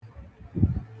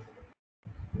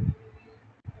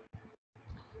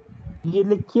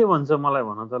 यसले के भन्छ मलाई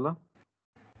भन त ल,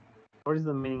 what is the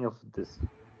meaning of this?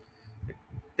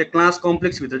 त्यो क्लास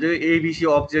कम्प्लेक्स भित्र चाहिँ एबिसी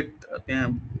अब्जेक्ट त्यहाँ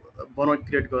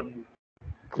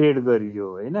क्रिएट गरियो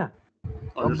होइन?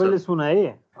 सबैले सुन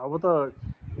है,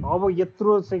 अब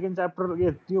यत्रो सेकेन्ड च्याप्टर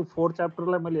त्यो 4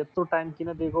 च्याप्टरलाई मैले यत्रो टाइम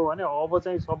किन दिएको भने अब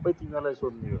चाहिँ सबै तिमीहरूलाई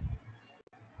सोध्ने हो।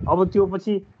 अब त्यो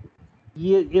पछि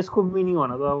यसको मिनिङ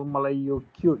भन त अब मलाई, यो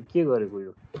के गरेको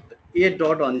यो ए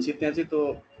डट भनेपछि त्यहाँ चाहिँ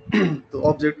त्यो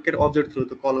अब्जेक्ट थ्रु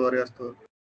त कल गरे जस्तो।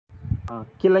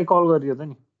 केलाई कल गरियो त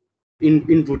नि?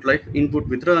 इनपुट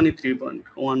भित्र अनि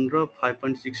 3.1 र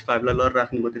 5.65 लाई लर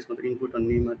राख्नु पर्यो त्यसमा त इनपुट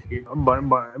अनि माथि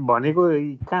भनेको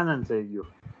कहाँ जान्छ यो?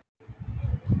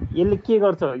 यसले के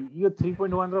गर्छ यो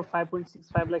 3.1 र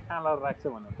 5.65 लाई कहाँ लर राख्छ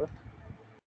भन त?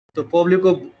 त्यो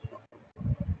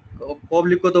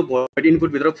पब्लिकको त भोइड इनपुट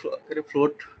भित्र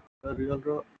फ्लोट रियल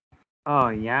र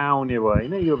यहाँ आउने भयो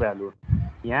होइन यो भ्यालु।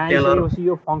 यहाँ आइसकेपछि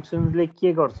यो फङ्सनले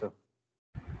के गर्छ?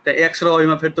 त्यहाँ एक्स र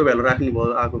वाइमा फेरि त्यो भ्यालु राख्नु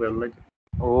भयो आएको भ्यालुलाई।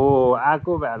 हो,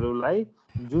 आएको भ्यालुलाई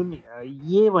जुन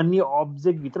ए भन्ने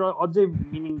अब्जेक्ट भित्र अझै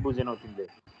मिनिङ बुझेनौ तिमीले।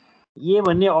 ए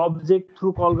भन्ने अब्जेक्ट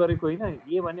थ्रु कल गरेको होइन,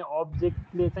 ए भन्ने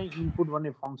अब्जेक्टले चाहिँ इनपुट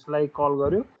भन्ने फङ्सनलाई कल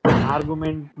गर्यो,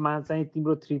 आर्गुमेन्टमा चाहिँ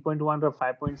तिम्रो 3.1 र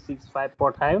 5.65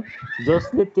 पठायो,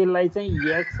 जसले त्यसलाई चाहिँ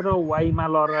एक्स र वाइमा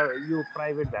लर यो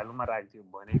प्राइभेट भ्यालुमा राख्दियो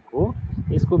भनेको।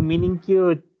 यसको मिनिङ के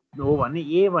हो भने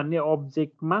ए भन्ने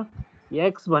अब्जेक्टमा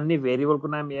एक्स भन्ने भेरिएबलको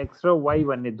नाम एक्स र वाइ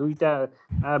भन्ने दुईटा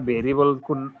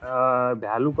भेरिएबलको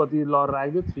भ्यालु कति लर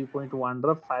राख्दियो? 3.1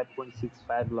 र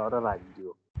 5.65 लर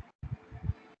राखिदियो।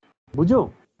 बुझ्यौ?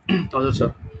 हजुर सर।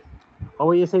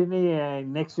 अब यसरी नै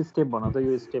नेक्स्ट स्टेप भन त,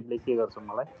 यो स्टेपले के गर्छ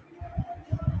मलाई?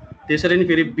 त्यसरी नै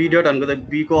फेरि बी डट भनेको त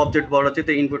बी को अब्जेक्टबाट चाहिँ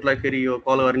त्यो इनपुटलाई फेरि यो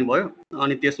कल गर्ने भयो,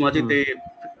 अनि त्यसमा चाहिँ त्यही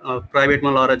प्राइभेटमा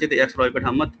लगेर चाहिँ त्यो एक्स वाइको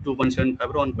ठाउँमा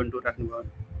 2.75 र 1.2 राख्नु भयो।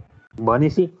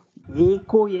 भनेपछि ए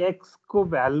को एक्स को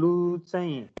भ्यालु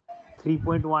चाहिँ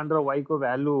 3.1 र वाइ को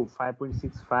भ्यालु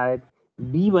 5.65,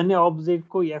 बी भन्ने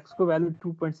अब्जेक्टको एक्स को भ्यालु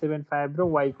 2.75 र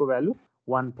वाइ को भ्यालु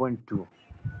 1.2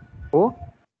 हो।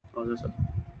 हजुर सर।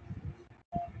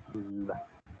 ल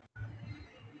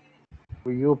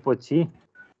यो पछि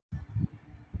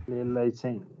यसलाई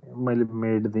चाहिँ मैले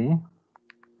मेड दिएँ।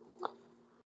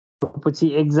 पछि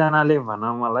एकजनाले भन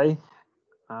मलाई,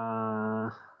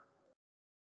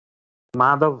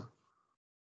 माधव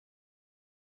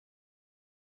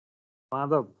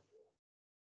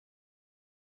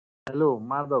हेलो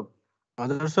माधव।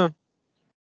 हजुर सर।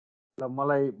 ल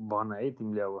मलाई भन है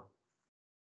तिमीले अब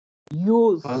यो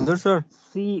हजुर sir.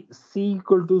 C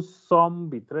equal to some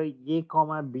भित्र ए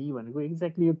कमा बी भनेको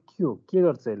एक्ज्याक्टली यो के हो? के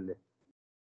गर्छ यसले?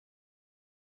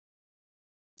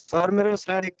 सर मेरो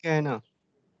स्लाइड देखेन।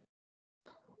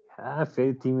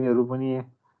 फेरि तिमीहरू पनि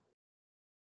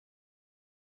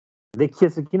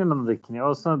देखिएछ किन नदेखिने?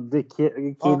 अवश्य देखिए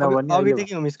केही नभने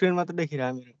अभिदेखि होम स्क्रिन मात्र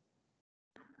देखिरह मेरो।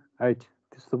 राइट,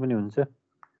 त्यस्तो पनि हुन्छ।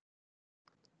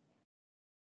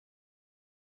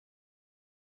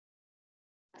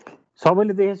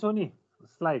 सबैले देखेछौ नि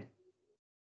स्लाइड?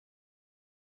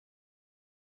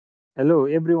 Hello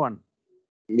everyone.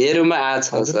 मेरोमा आछ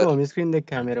सर। होम स्क्रिन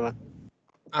देखिया मेरोमा।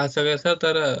 आइसकेको छ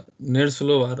तर नेट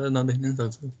स्लो भएर नदेख्न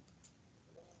सक्छु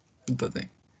त चाहिँ।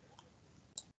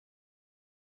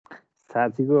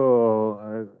 साथीको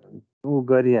ऊ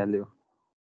गरिहाल्यो।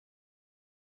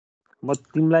 म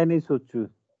तिमीलाई नै सोध्छु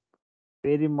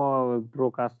फेरि, म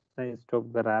ब्रोडकास्ट चाहिँ स्टप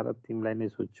गराएर तिमीलाई नै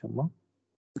सोध्छु म।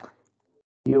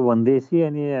 यो भन्दैছি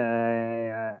अनि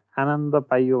आनन्द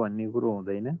पाइयो भन्ने कुरो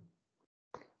हुँदैन,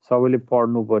 सबैले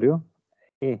पढ्नु पर्यो।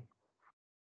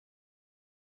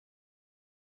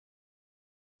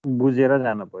 बुझेर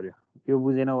जानु पर्यो। यो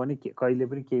बुझेन भने कहिले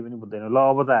पनि केही पनि बुझ्दैन। ल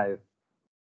अब त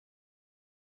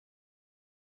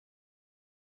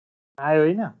आयो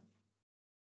होइन?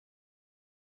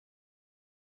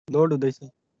 लोड हुँदैछ।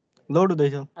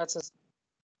 अच्छा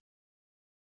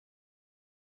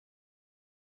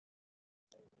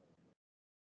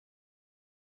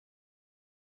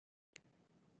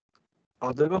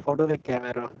हजुरको फोटो देखिया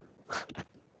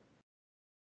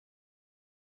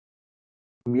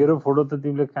मेरो फोटो त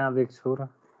तिमीले कहाँ देख्छौ र?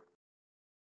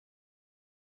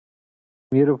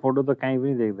 मेरो फोटो त कहीँ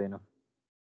पनि देख्दैनौ।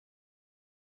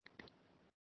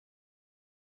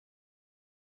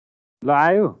 ल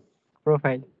आयो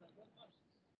प्रोफाइल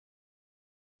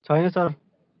छैन सर।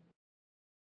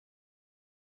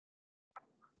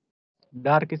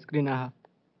 डार्क स्क्रिन आहा।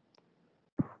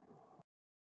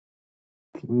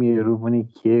 तिमीहरू पनि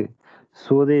के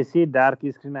स्वदेशी डार्क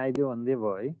स्क्रिन आइदियो भन्दै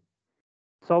भयो है।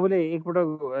 सबैले एकपटक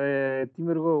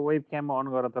तिमीहरूको वेब क्याम अन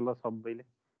गर त ल, सबैले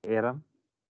हेर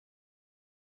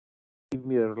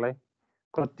तिमीहरूलाई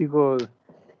कतिको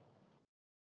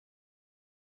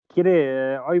के अरे।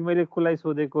 अहिले मैले कसलाई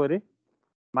सोधेको अरे,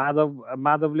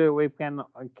 माधवले वेब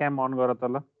क्याम अन गर त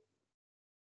ल।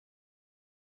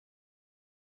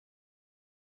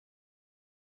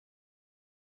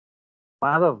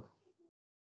 माधव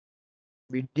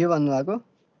भिडियो भन्नुभएको?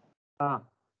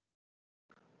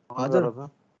 हजुर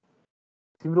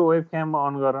तिम्रो वेब क्याम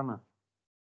अन गर न।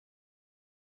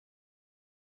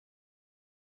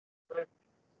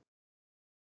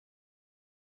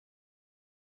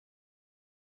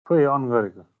 खोइ अन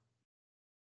गरेको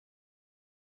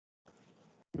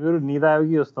तिमीहरू निदा हो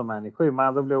कि जस्तो माने। खोइ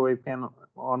माधवले वेब क्याम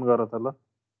अन गर त ल।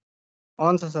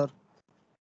 अन छ सर।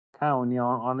 कहाँ हो नि,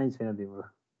 अनै छैन तिम्रो।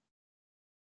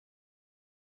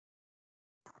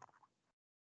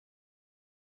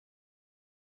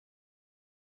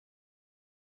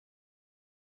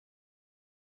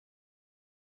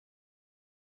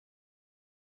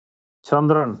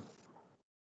 चन्द्रन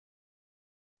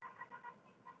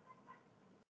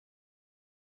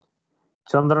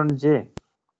जे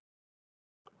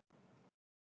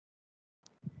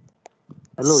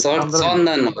हेलो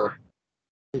चन्दन हो।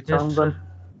 चन्दन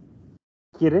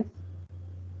के रे?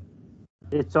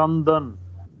 ए चन्दन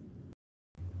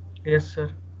यस सर।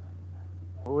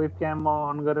 वेब क्याम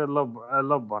अन गरेर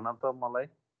ल भन त मलाई।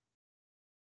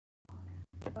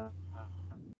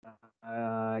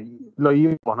 ल यो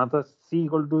भन त, C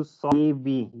 = AB,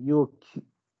 यो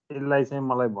यसलाई चाहिँ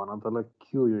मलाई भन त ल,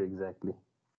 के हो यो एक्ज्याक्टली?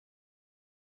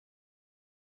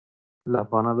 ल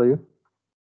भन त यो।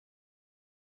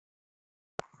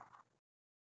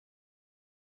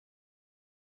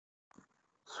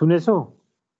 सुनेछौ?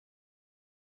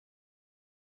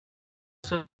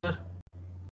 सर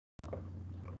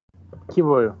के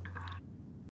भयो?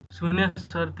 सुने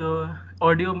सर, त्यो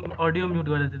अडियो म्युट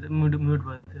गरेको थियो, म्युट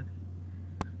भएको थियो।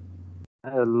 ल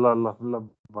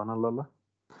भन ल।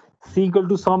 C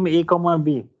 = सम A, B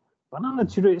भन न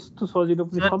छिटो। यस्तो सजिलो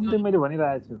पनि सधैँ मैले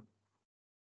भनिरहेको छु।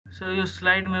 सर यो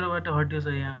स्लाइड मेरोबाट हट्यो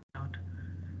सर, यहाँबाट।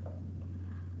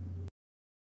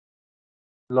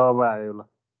 ल अब आयो ल।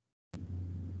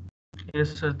 यस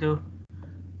सर, त्यो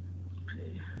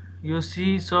यो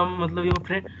सी सम मतलब यो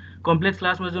कम्प्लेक्स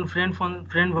क्लासमा जुन फ्रेन्ड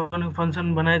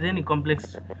फङ्सन बनाएको थियो नि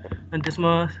कम्प्लेक्स, अनि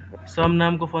त्यसमा सम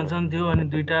नामको फङ्सन थियो, अनि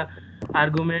दुईटा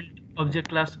आर्गुमेन्ट अब्जेक्ट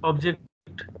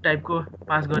टाइपको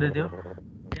पास गरेको थियो।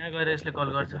 त्यहाँ गएर यसले कल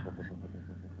गर्छ।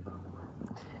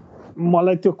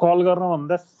 मलाई त्यो कल गर्न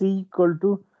भन्दा C =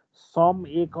 सम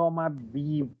A, B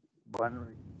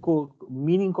भनेको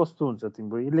मिनिङ कस्तो हुन्छ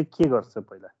तिम्रो? यसले के गर्छ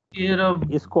पहिला? ए र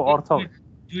यसको अर्थ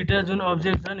दुईटा जुन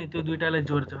अब्जेक्ट छ नि, त्यो दुईटालाई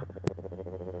जोड्छ।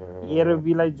 A र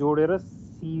B लाई जोडेर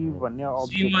C भन्ने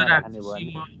अब्जेक्टमा राख्ने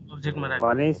भयो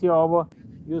भनेपछि अब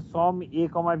यो सम A,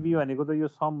 B भनेको त, यो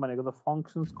सम भनेको त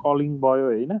फङ्सन्स कलिङ भयो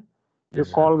होइन? यो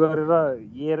कल गरेर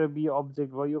A र B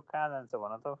अब्जेक्ट भयो। यो कहाँ जान्छ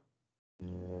भन त?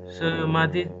 सर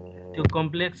माथि त्यो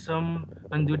कम्प्लेक्स सम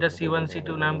अनि दुईटा C1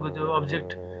 C2 नामको त्यो अब्जेक्ट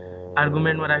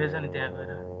आर्गुमेन्टमा राखेछ नि, त्यहाँ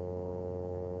गएर।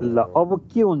 ल अब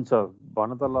के हुन्छ भन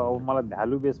त ल। अब मलाई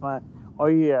भ्यालु बेसमा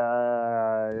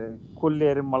कसले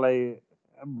अरे मलाई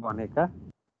भनेका,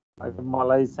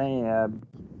 मलाई चाहिँ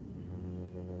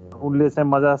उनले चाहिँ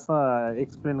मजासँग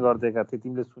एक्सप्लेन गरिदिएका थिए।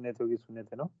 तिमीले सुनेथ्यौ कि सुने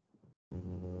थिएनौ?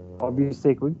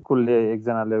 अभिषेक हो कि कसले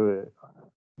एकजनाले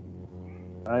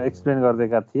एक्सप्लेन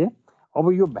गरिदिएका थिए। अब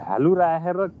यो भ्यालु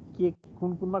राखेर के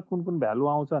कुन भ्यालु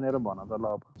आउँछ भनेर भन त ल।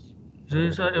 अब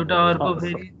सर एउटा अर्को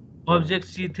फेरि अब्जेक्ट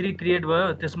C3 क्रिएट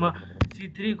भयो, त्यसमा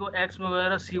C3 को x मा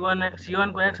गएर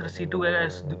C1 को x र C2 को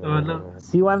x, मतलब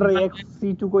C1 र x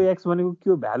C2 को x भनेको के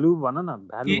हो? भ्यालु भन न,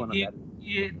 भ्यालु भन।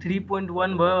 ए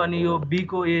 3.1 भयो, अनि यो B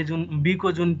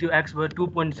को जुन त्यो x भयो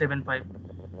 2.75।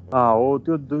 हो,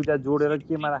 त्यो दुईटा जोडेर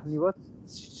केमा राख्ने भयो?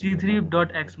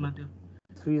 C3.x मा, त्यो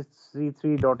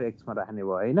C3.x मा राख्ने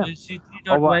भयो होइन?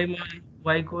 C3.y मा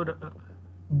y को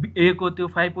A को त्यो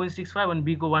 5.65 अनि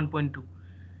B को 1.2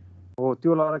 हो,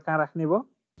 त्यो लगेर कहाँ राख्ने भयो?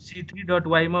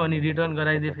 C3.y मा, अनि रिटर्न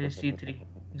गराइदिए फेरि C3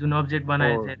 जुन अब्जेक्ट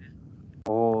बनाएको थियो।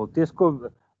 हो, त्यसको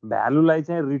भ्यालुलाई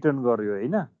चाहिँ रिटर्न गर्यो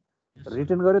होइन?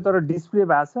 रिटर्न गर्यो, तर डिस्प्ले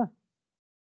भएको छ?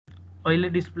 अहिले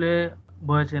डिस्प्ले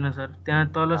भयो छैन सर। त्यहाँ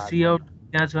तल सी आउट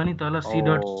त्यहाँ छ नि, तल C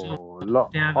डट। ल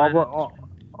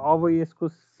अब यसको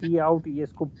C आउट,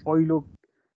 यसको पहिलो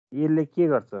यसले के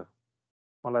गर्छ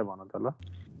मलाई भन त ल।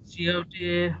 C आउट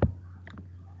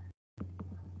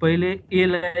पहिले A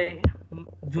लाई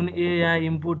जुन A yeah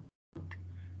input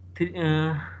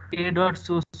A dot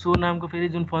so नामको फेरि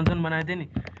जुन फङ्सन बनाएको थियो नि,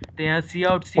 त्यहाँ सी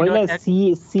आउट सी पहिला डट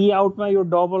सी आउटमा यो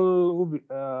डबल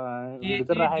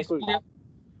भित्र राखेको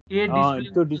ए डिस्प्ले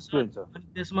त्यो डिस्प्ले हुन्छ अनि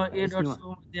त्यसमा ए डट स्क्रिनमा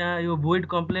सो त्यहाँ यो void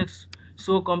complex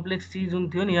so complex C जुन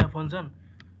थियो नि यहाँ फङ्सन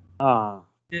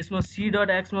त्यसमा सी डट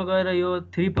एक्समा गएर यो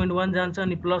 3.1 जान्छ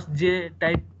अनि प्लस जे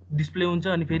टाइप डिस्प्ले हुन्छ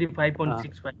अनि फेरि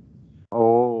 5.65 हो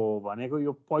भनेको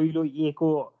यो पहिलो ए को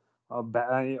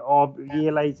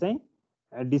एलाई चाहिँ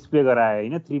डिस्प्ले गरायो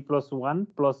होइन 3+1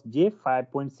 प्लस जे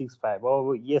 5.65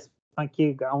 अब यसमा के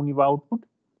आउने भयो आउटपुट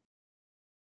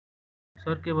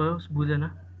सर के भयो बुझेन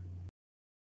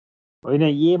होइन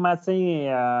एमा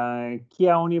चाहिँ के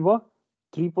आउने भयो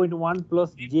 3.1 प्लस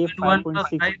जे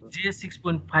 5.6 जे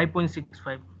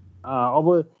 6.5.65 अब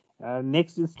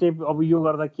नेक्स्ट स्टेप अब यो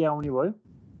गर्दा के आउने भयो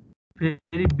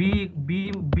फेरि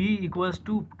be equals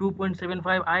to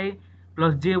 2.75 I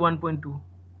plus जे 1.2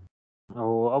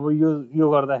 हो अब यो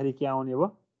गर्दाखेरि के आउने भयो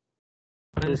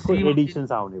यसको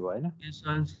एडिसन्स आउने भयो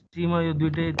हैन सीमा यो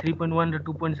दुईटै 3.1 र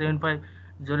 2.75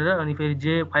 जोडेर अनि फेरि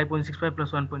जे 5.65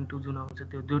 प्लस 1.2 जुन आउँछ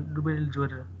त्यो दुवै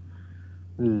जोडेर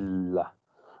ल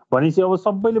भनेपछि अब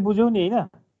सबैले बुझ्यौ नि हैन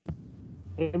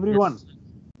एभ्रीवन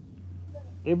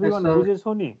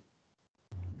बुझेछौ नि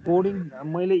कोडिङ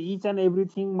मैले इच एन्ड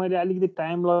एभ्रिथिङ मैले अलिकति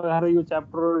टाइम लगाएर यो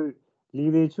च्याप्टर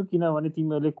लिँदैछु किनभने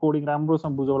तिमीहरूले कोडिङ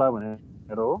राम्रोसँग बुझौला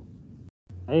भनेर हो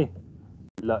है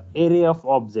ल एरे अफ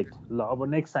अब्जेक्ट ल अब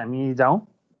नेक्स्ट हामी जाउँ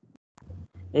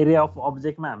एरे अफ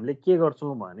अब्जेक्टमा हामीले के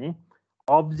गर्छौँ भने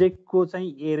अब्जेक्टको चाहिँ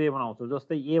एरे बनाउँछौँ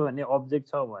जस्तै ए भन्ने अब्जेक्ट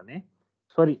छ भने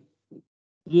सरी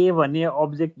ए भन्ने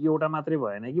अब्जेक्ट एउटा मात्रै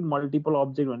भएन कि मल्टिपल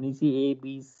अब्जेक्ट भनेपछि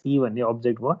एबिसी भन्ने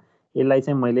अब्जेक्ट भयो यसलाई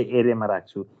चाहिँ मैले एरेमा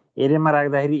राख्छु एरेमा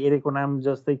राख्दाखेरि एरेको नाम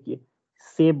जस्तै के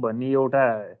सेप भन्ने एउटा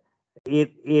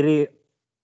एरे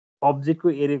अब्जेक्टको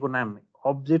एरेको नाम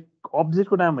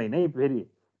अब्जेक्टको नाम होइन है फेरि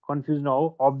कन्फ्युज नहो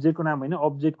अब्जेक्टको नाम होइन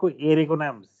अब्जेक्टको एरेको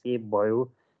नाम सेप भयो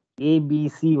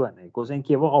एबिसी भनेको चाहिँ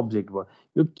के भयो अब्जेक्ट भयो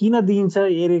यो किन दिन्छ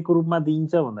एरेको रूपमा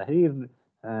दिन्छ भन्दाखेरि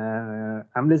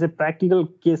हामीले चाहिँ प्र्याक्टिकल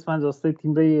केसमा जस्तै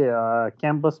तिम्रै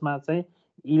क्याम्पसमा चाहिँ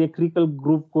इलेक्ट्रिकल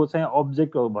ग्रुपको चाहिँ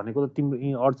अब्जेक्ट भनेको त तिम्रो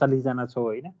 48जना छौ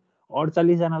होइन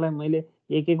 48जनालाई मैले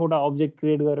एकवटा अब्जेक्ट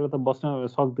क्रिएट गरेर त बस्न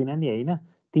सक्दिनँ नि होइन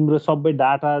तिम्रो सबै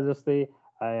डाटा जस्तै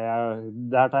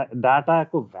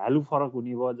डाटाको भ्यालु फरक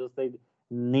हुने भयो जस्तै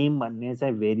नेम भन्ने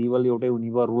चाहिँ भेरिएबल एउटै हुने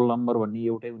भयो रोल नम्बर भन्ने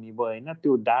एउटै हुने भयो होइन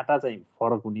त्यो डाटा चाहिँ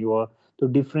फरक हुने भयो त्यो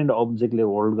डिफ्रेन्ट अब्जेक्टले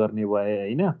होल्ड गर्ने भयो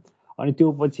होइन अनि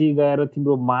त्यो पछि गएर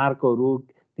तिम्रो मार्कहरू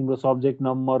तिम्रो सब्जेक्ट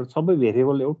नम्बर सबै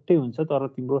भेरिएबल एउटै हुन्छ तर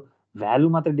तिम्रो भ्यालु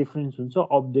मात्रै डिफ्रेन्स हुन्छ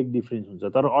अब्जेक्ट डिफ्रेन्स हुन्छ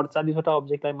तर 48वटा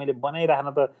अब्जेक्टलाई मैले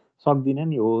बनाइराख्न त सक्दिनँ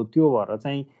नि हो त्यो भएर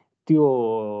चाहिँ त्यो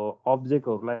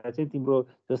अब्जेक्टहरूलाई चाहिँ तिम्रो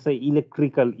जस्तै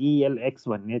इलेक्ट्रिकल इएलएक्स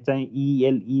भन्ने चाहिँ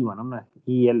इएलई भनौँ न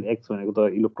इएलएक्स भनेको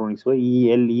त इलेक्ट्रोनिक्स हो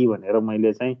इएलई भनेर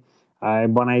मैले चाहिँ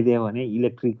बनाइदिएँ भने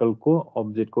इलेक्ट्रिकलको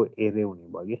अब्जेक्टको एरे हुने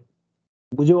भयो कि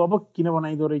बुझ्यौ अब किन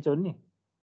बनाइदो रहेछौ नि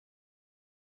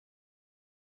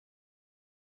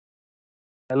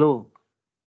हेलो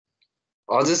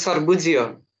हजुर सर बुझियो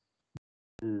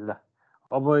ल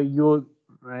अब यो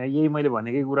यही मैले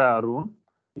भनेकै कुराहरू हुन्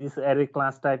दिस एरे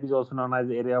class type is also known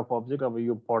as एरे अफ अब्जेक्ट अब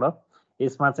यो पढ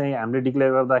यसमा चाहिँ हामीले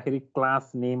डिक्लेयर गर्दाखेरि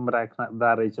क्लास नेम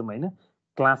राख्दा रहेछौँ होइन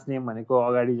क्लास नेम भनेको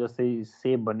अगाडि जस्तै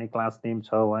सेप भन्ने क्लास नेम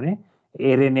छ भने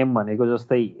एरे नेम भनेको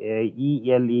जस्तै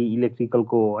इएलई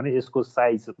इलेक्ट्रिकलको हो भने यसको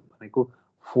साइज भनेको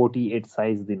 48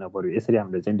 साइज दिन पर्यो यसरी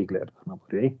हामीले चाहिँ डिक्लेयर गर्नु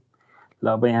पर्यो है ल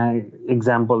अब यहाँ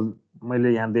इक्जाम्पल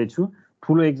मैले यहाँ दिएछु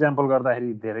ठुलो इक्जाम्पल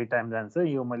गर्दाखेरि धेरै टाइम जान्छ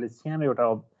यो मैले सानो एउटा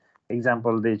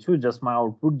इक्जाम्पल दिएछु जसमा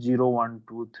आउटपुट 0 1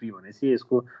 2 3 भनेपछि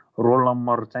यसको रोल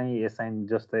नम्बर चाहिँ एसाइन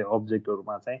जस्तै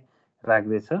अब्जेक्टहरूमा चाहिँ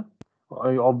राख्दैछ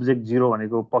अब्जेक्ट 0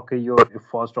 भनेको पक्कै यो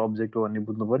फर्स्ट अब्जेक्ट हो भन्ने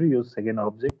बुझ्नु पर्यो यो second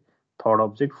object third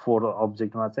object fourth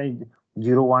अब्जेक्टमा चाहिँ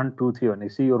 0 1 2 3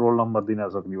 भनेपछि यो रोल नम्बर दिन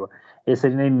सक्ने भयो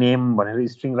यसरी नै नेम भनेर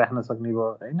स्ट्रिङ राख्न सक्ने भयो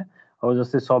होइन अब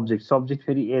जस्तै सब्जेक्ट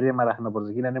फेरि एरेमा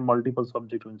राख्नुपर्छ किनभने मल्टिपल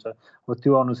सब्जेक्ट हुन्छ अब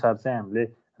त्यो अनुसार चाहिँ हामीले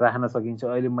राख्न सकिन्छ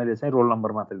अहिले मैले चाहिँ रोल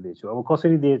नम्बर मात्रै दिएछु अब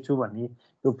कसरी दिएछु भने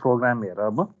यो प्रोग्राम हेर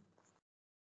अब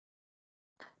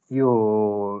यो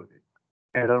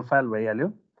हेडर फाइल भइहाल्यो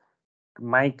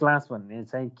माई क्लास भन्ने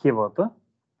चाहिँ के भयो त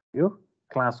यो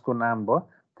क्लासको नाम भयो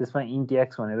त्यसमा इन्ट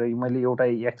एक्स भनेर मैले एउटा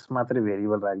एक्स मात्रै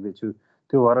भेरिएबल राख्दैछु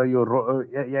त्यो भएर यो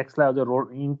एक्सलाई अझ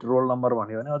इन्ट रोल नम्बर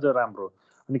भन्यो भने अझ राम्रो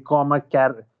अनि कमा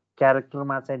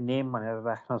क्यारेक्टरमा चाहिँ नेम भनेर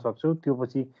राख्न सक्छु त्यो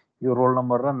पछि यो रोल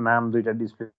नम्बर र नाम दुईटा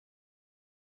डिस्प्ले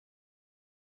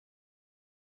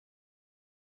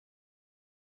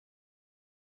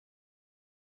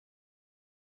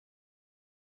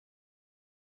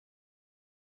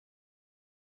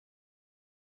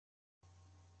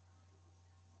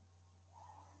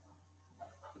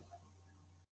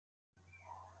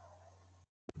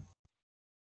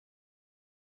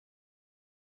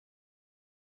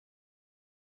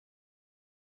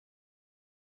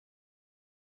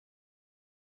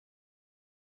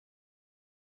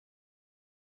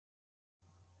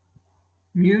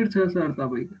म्युट छ सर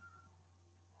तपाईको।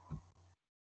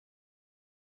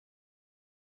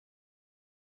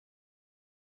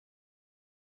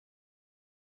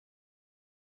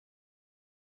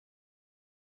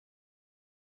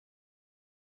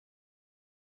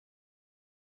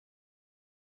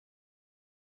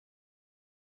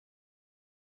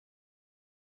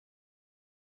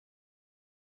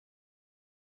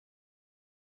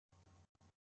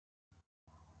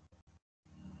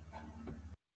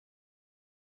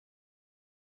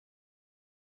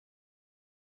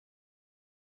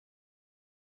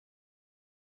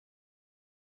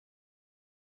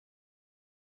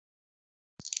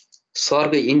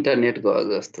 सरको इन्टरनेट गयो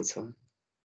जस्तो छ।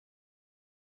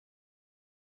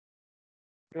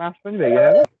 क्लास पनि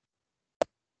भइगयो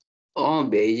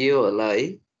भ्याइयो होला है।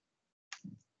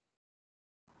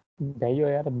 भ्याइयो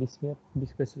यार 20 मिनट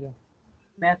 20 पछि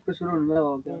म्याथको सुरु हुनुभयो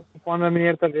अब त्यो 15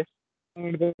 मिनट त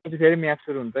पछि फेरि म्याथ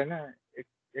सुरु हुन्छ हैन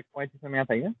 1:35 मा म्याथ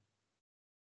हैन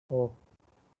हो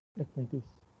 1:35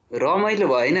 रमाइलो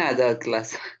भएन आज क्लास।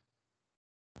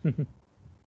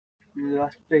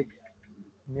 लास्टै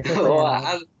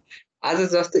आज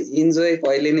जस्तो इन्जोय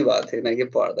कहिले नि भएको थिएन कि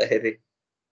पढ्दाखेरि।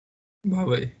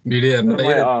 भिडियो हेर्न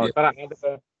पाइरहेको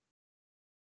तर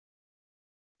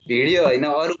भिडियो होइन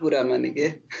अरू कुरामा नि के।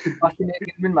 अस्ति एक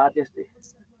दिन पनि भएको त्यस्तै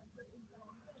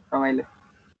रमाइलो।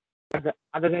 आज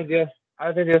चाहिँ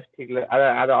दिवस ठिक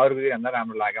आज अरूको दिन भन्दा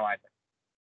राम्रो लाग्यो मलाई त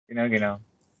किन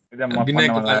एकदम म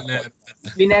पढ्नमा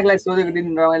लाग्छ। विनायकलाई सोधेको दिन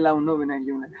रमाइलो हुनु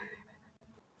विनायकले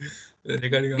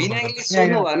विनायकले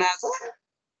सोध्नु भएन आज।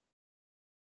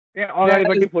 त्यहाँ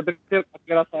अगाडिपट्टि फोटो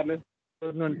खसेर सरले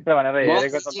सोध्नुहुन्छ भनेर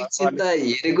हेरेको त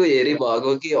हेरेको हेरि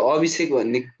भएको कि अभिषेक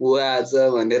भन्ने को आज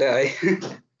भनेर है।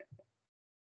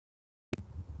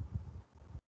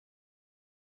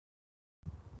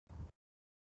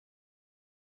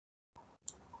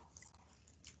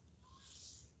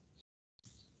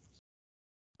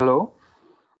 हेलो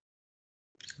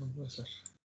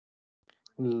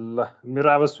ल मेरो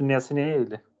आवाज सुनिएको छ नि है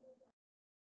अहिले।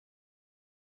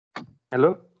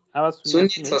 हेलो आवाज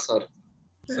सुनिन्छ सर।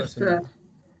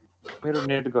 मेरो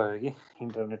नेट गयो कि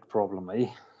इन्टरनेट प्रब्लम है।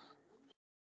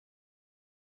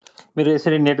 मेरो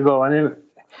यसरी नेट गयो भने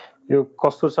यो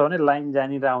कस्तो छ भने लाइन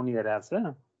जानेर आउने गरिरहेको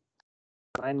छ।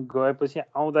 लाइन गएपछि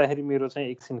आउँदाखेरि मेरो चाहिँ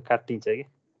एकछिन काटिन्छ कि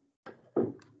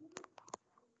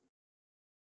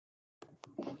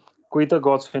कोही त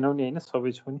गएको छैनौ नि होइन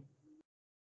सबै छु नि।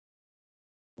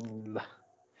 ल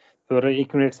तर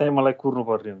 1 मिनट चाहिँ मलाई कुर्नु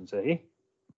पर्ने हुन्छ है।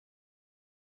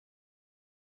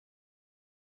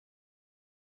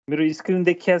 मेरो स्क्रिन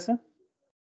देखिया छ?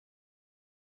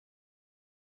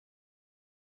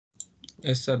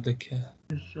 यस सर देखिया।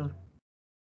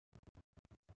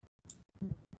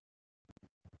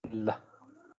 ल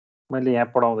मैले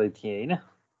यहाँ पढाउँदै थिएँ हैन।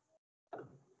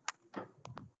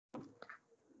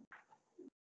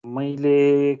 मैले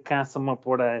कहाँसम्म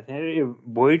पढाएको थिएँ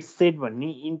भोइड सेट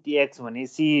भन्ने इन्ट एक्स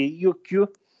भनेपछि यो के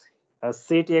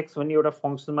सेट एक्स भन्ने एउटा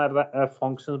फङ्सनमा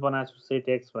फङ्सन्स बनाएको छु।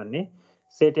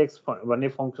 सेट एक्स भन्ने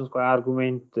फङ्सन्सको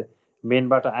आर्गुमेन्ट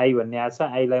मेनबाट आई भन्ने आएको छ।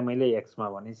 आईलाई मैले एक्समा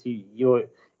भनेपछि यो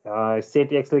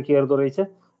सेट एक्सले के गर्दो रहेछ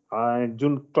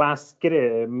जुन क्लास के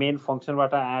अरे मेन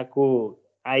फङ्सनबाट आएको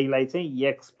आईलाई चाहिँ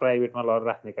एक्स प्राइभेटमा लगेर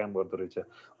राख्ने काम गर्दो रहेछ।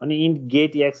 अनि इन्ट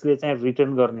गेट एक्सले चाहिँ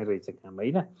रिटर्न गर्ने रहेछ काम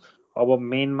होइन। अब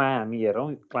मेनमा हामी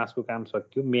हेरौँ क्लासको काम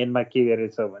सक्यो। मेनमा के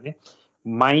गरेछ भने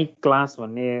माई क्लास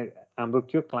भन्ने हाम्रो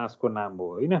के क्लासको नाम हो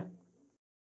होइन।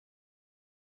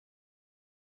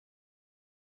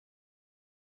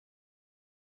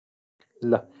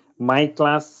 ल माई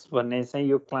क्लास भन्ने चाहिँ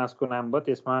यो क्लासको नाम भयो।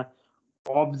 त्यसमा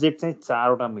अब्जेक्ट चाहिँ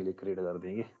 4वटा मैले क्रिएट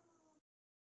गरिदिएँ कि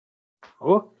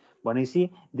हो भनेपछि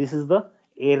दिस इज द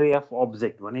एरे अफ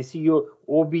अब्जेक्ट भनेपछि यो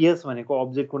ओबिएस भनेको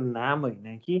अब्जेक्टको नाम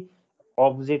होइन कि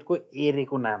अब्जेक्टको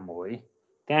एरेको नाम हो है।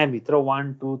 त्यहाँभित्र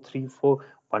 1 2 3 4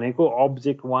 भनेको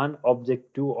अब्जेक्ट 1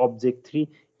 अब्जेक्ट 2 अब्जेक्ट 3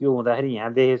 यो हुँदाखेरि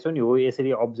यहाँ देखेछौ नि हो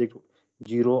यसरी अब्जेक्ट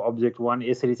 0 अब्जेक्ट 1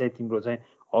 यसरी चाहिँ तिम्रो चाहिँ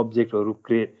अब्जेक्टहरू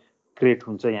क्रिएट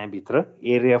हुन्छ। यहाँभित्र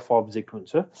एरे अफ अब्जेक्ट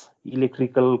हुन्छ।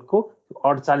 इलेक्ट्रिकलको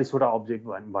 48वटा अब्जेक्ट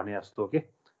भने जस्तो के।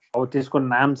 अब त्यसको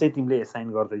नाम चाहिँ तिमीले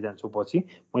एसाइन गर्दै जान्छौ। पछि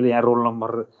मैले यहाँ रोल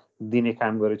नम्बर दिने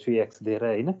काम गरेको छु एक्स दिएर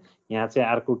होइन। यहाँ चाहिँ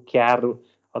अर्को क्यार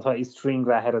अथवा स्ट्रिङ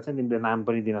राखेर चाहिँ तिमीले नाम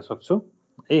पनि दिन सक्छौ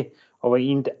है। अब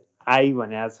इन्ट आई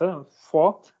भनेको छ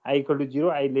for I equal to 0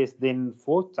 I less than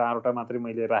 4 4वटा मात्रै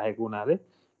मैले राखेको हुनाले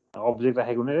अब्जेक्ट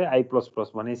राखेको हुनाले आई प्लस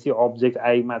प्लस भनेपछि अब्जेक्ट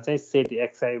आईमा चाहिँ सेट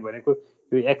एक्सआई भनेको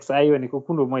यो एक्सआई भनेको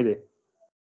कुन हो मैले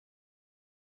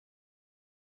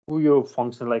यो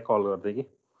फङ्सनलाई कल गर्दै कि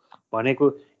भनेको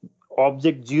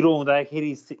अब्जेक्ट 0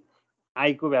 हुँदाखेरि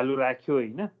आई को भ्यालु राख्यो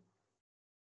होइन।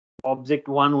 अब्जेक्ट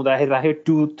 1 हुँदाखेरि राख्यो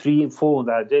 2 3 4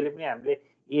 हुँदा जहिले पनि हामीले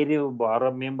एरे भएर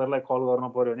मेम्बरलाई कल गर्न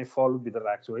पर्यो भने फर लुप भित्र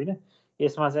राख्छौँ होइन।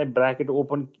 यसमा चाहिँ ब्राकेट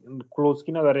ओपन क्लोज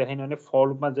किन गरेको छैन भने फर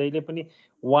लुपमा जहिले पनि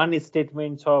 1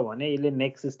 स्टेटमेन्ट छ भने यसले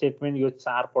नेक्स्ट स्टेटमेन्ट यो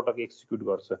 4 पटक एक्जिक्युट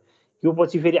गर्छ। यो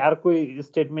पछि फेरि अर्को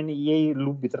स्टेटमेन्ट यही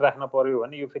लुपभित्र राख्न पर्यो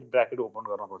भने यो फेरि ब्राकेट ओपन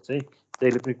गर्नुपर्छ है,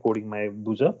 जहिले पनि कोडिङमा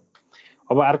बुझ।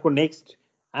 अब अर्को नेक्स्ट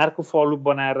अर्को फर लुप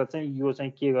बनाएर चाहिँ यो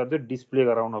चाहिँ के गरिदियो डिस्प्ले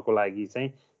गराउनको लागि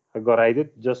चाहिँ गराइदियो,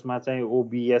 जसमा चाहिँ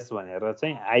ओबिएस भनेर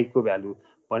चाहिँ आई को भ्यालु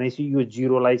भनेपछि यो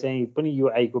 0 लाई चाहिँ पनि यो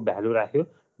आई को भ्यालु राख्यो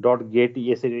डट गेट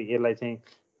यसरी यसलाई चाहिँ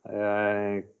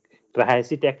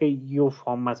राखेपछि ट्याक्कै यो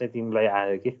फर्ममा चाहिँ तिमीलाई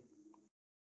आयो कि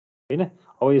हैन।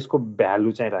 अब यसको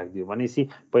भ्यालु चाहिँ राखिदियो भनेपछि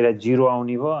पहिला 0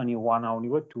 आउने भयो, अनि 1 आउने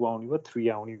भयो, 2 आउने भयो, 3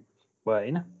 आउने भयो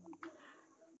हैन।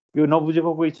 यो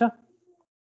नबुझेको कोही छ?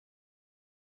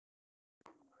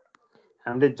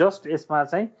 हामीले जस्ट यसमा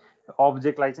चाहिँ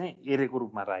अब्जेक्टलाई चाहिँ एरेको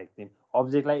रूपमा राखेको थियौँ।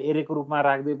 अब्जेक्टलाई एरेको रूपमा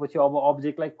राखिदिएपछि अब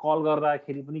अब्जेक्टलाई कल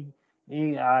गर्दाखेरि पनि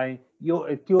यो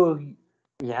त्यो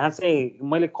यहाँ चाहिँ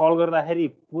मैले कल गर्दाखेरि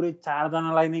पुरै 4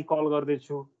 जनालाई नै कल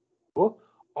गर्दैछु हो।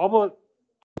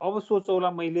 अब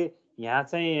सोचौला मैले यहाँ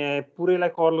चाहिँ पुरैलाई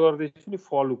कल गर्दैछु नि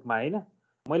फर लुपमा हैन।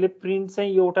 मैले प्रिन्ट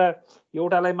चाहिँ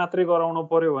एउटालाई मात्रै गराउनु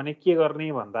पर्यो भने के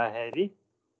गर्ने भन्दाखेरि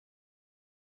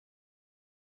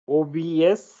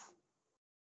ओबिएस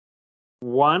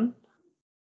 1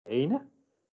 हैन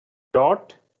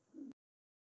डट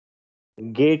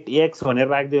गेट एक्स भनेर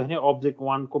राखिदियो भने अब्जेक्ट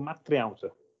 1 को मात्रै आउँछ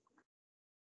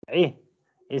है।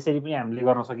 यसरी पनि हामीले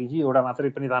गर्न सकिन्छ, एउटा मात्रै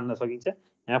पनि तान्न सकिन्छ।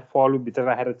 यहाँ फर लुप भित्र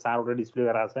राखेर 4 वटा डिस्प्ले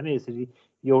गराएको छैन, यसरी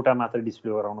एउटा मात्रै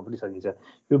डिस्प्ले गराउन पनि सकिन्छ।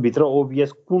 यो भित्र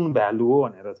ओबिएस कुन भ्यालु हो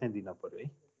भनेर चाहिँ दिन पर्यो है।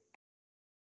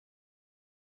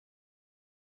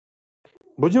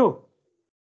 बुझ्यौ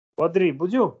बद्री?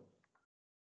 बुझ्यौ?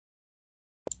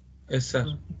 यस सर।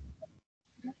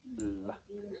 ल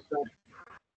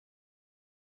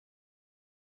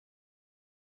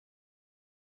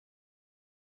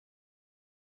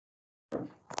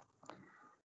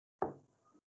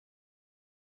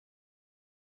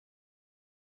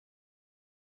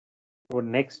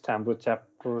नेक्स्ट हाम्रो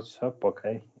च्याप्टर छ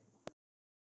पकाइ।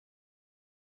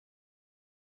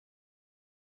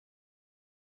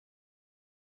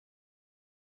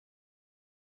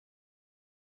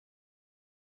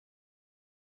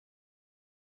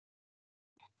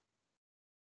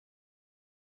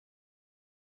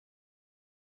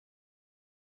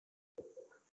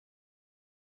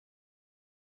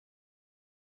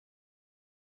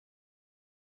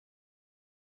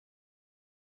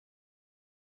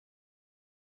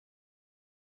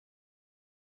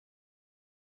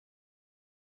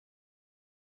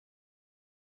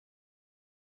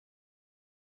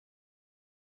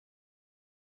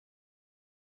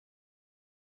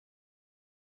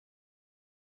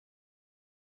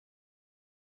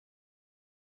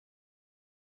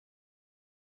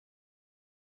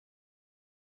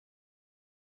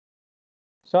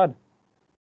 सर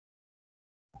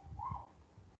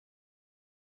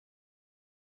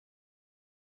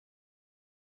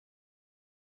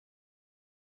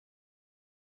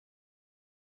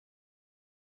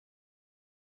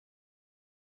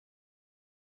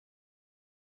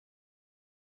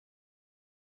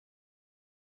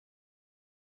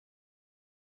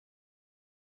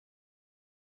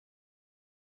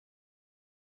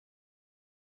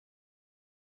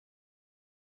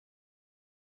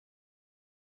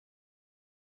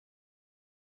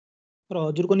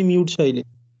हजुरको नि म्युट छ अहिले।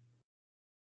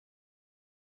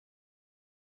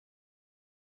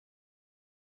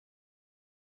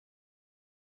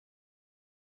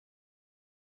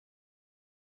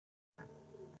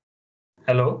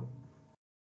 हेलो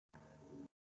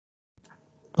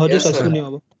हजुर सर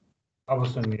सुन्यो अब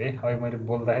सुन्यो है। अहिले मैले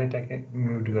बोल्दाखेरि ट्याक्कै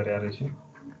म्युट गरेर रहेछु।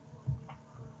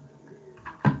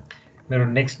 मेरो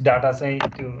नेक्स्ट डाटा चाहिँ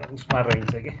त्यो उसमा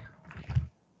रहेछ कि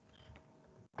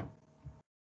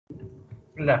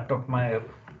ल्यापटपमा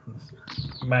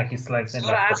बाँकी स्लाइड चाहिँ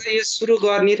सर आज यो सुरु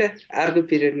गर्ने र अर्को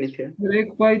पिरियड नि थियो।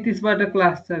 1:35 बाट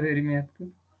क्लास छ फेरि म्याथको।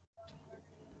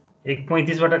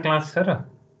 1:35 बाट क्लास छ र?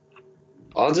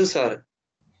 हजुर सर।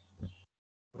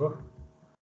 हो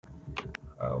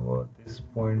अब दिस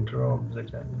पोइन्ट र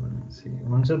अब्जेक्ट एलिमेन्ट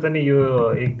हुन्छ त नि। यो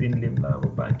एक दिन लिम्ला अब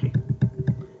बाँकी।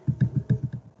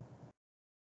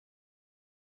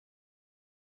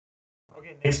 ओके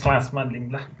नेक्स्ट क्लासमा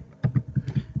लिम्ला।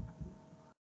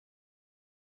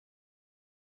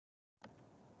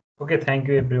 Okay thank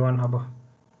you everyone. अब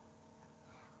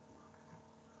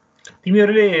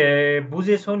तिमीहरूले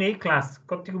बुझेछौ नि है क्लास?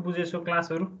 कतिको बुझेछौ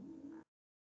क्लासहरू?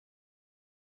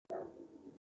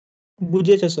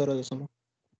 बुझेछ सर अझसम्म।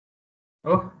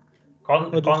 हो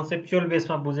कन्सेप्चुअल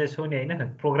बेसमा बुझेछौ नि हैन,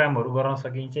 प्रोग्रामहरु गर्न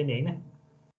सकिन्छ नि हैन?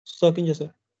 सकिन्छ सर।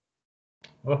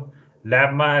 हो,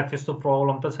 ल्याबमा त्यस्तो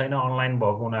प्रब्लम त छैन अनलाइन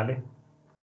भएको हुनाले?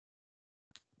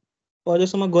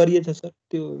 अझसम्म गरिएछ सर,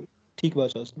 त्यो ठिक भएको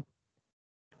छ जस्तो।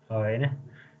 हैन,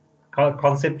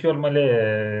 कन्सेप्चुअल मैले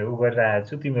उ गरिरहेको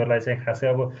छु तिमीहरूलाई चाहिँ खासै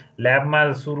अब ल्याबमा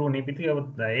सुरु हुने बित्तिकै अब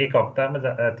 1 हप्तामा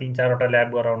 3-4 वटा ल्याब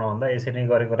गराउन भन्दा यसरी नै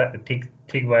गरेको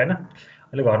ठिक भएन?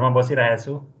 अहिले घरमा बसिरहेको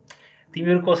छु।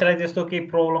 तिमीहरू कसैलाई त्यस्तो केही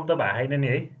प्रब्लम त भएको छैन नि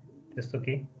है? त्यस्तो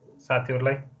केही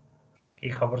साथीहरूलाई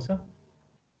केही खबर छ?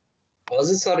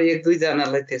 हजुर सर, 1-2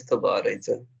 जनालाई त्यस्तो भयो रहेछ।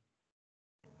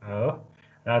 हो,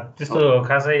 त्यस्तो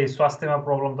खासै स्वास्थ्यमा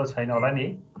प्रब्लम त छैन होला नि?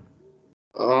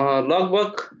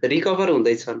 लगभग रिकभर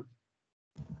हुँदैछन्।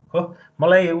 हो,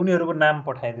 मलाई उनीहरूको नाम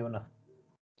पठाइदेऊ न।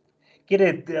 के रे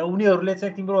उनीहरूले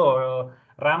चाहिँ तिम्रो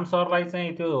राम सरलाई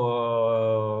चाहिँ त्यो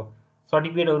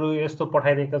सर्टिफिकेटहरू यस्तो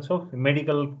पठाइदिएका छौ,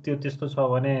 मेडिकल त्यो त्यस्तो छ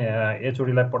भने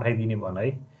एचओडीलाई पठाइदिने भन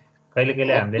है। कहिले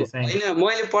कहिले हामीले चाहिँ हैन,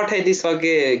 मैले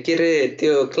पठाइदिसके के रे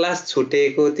त्यो क्लास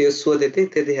छुटेको त्यो सोधेथे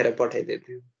त्यतिखेर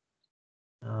पठाइदिएको।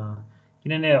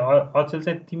 किनभने अचेल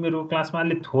चाहिँ तिमीहरूको क्लासमा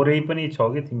अलि थोरै पनि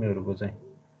छ कि तिमीहरूको चाहिँ।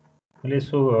 मैले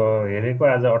यसो हेरेको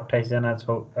आज 28 जना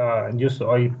छौ, जस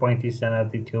अहिले 35 जना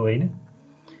थियो हैन?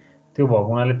 त्यो भएको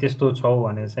हुनाले त्यस्तो छौ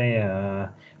भने चाहिँ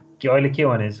के अहिले के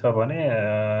भनेछ भने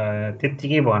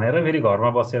त्यतिकै भनेर फेरि घरमा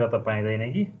बसेर त पाइँदैन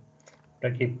कि, र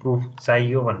के प्रुफ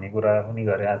चाहियो भन्ने कुरा पनि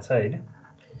गरिरहेको छ हैन?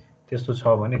 त्यस्तो छ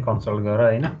भने कन्सल्ट गर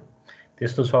हैन?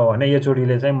 त्यस्तो छ भने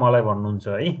एचओडीले चाहिँ मलाई भन्नुहुन्छ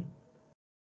है,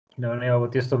 किनभने अब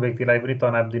त्यस्तो व्यक्तिलाई पनि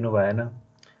तनाव दिनु भएन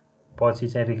पछि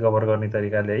चाहिँ रिकभर गर्ने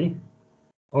तरिकाले है।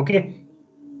 ओके,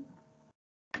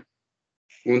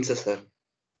 हुन्छ सर।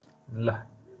 ल,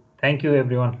 थ्याङ्क यू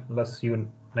एभ्रिवान। ल, C you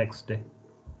next day.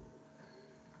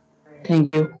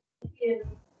 Thank you.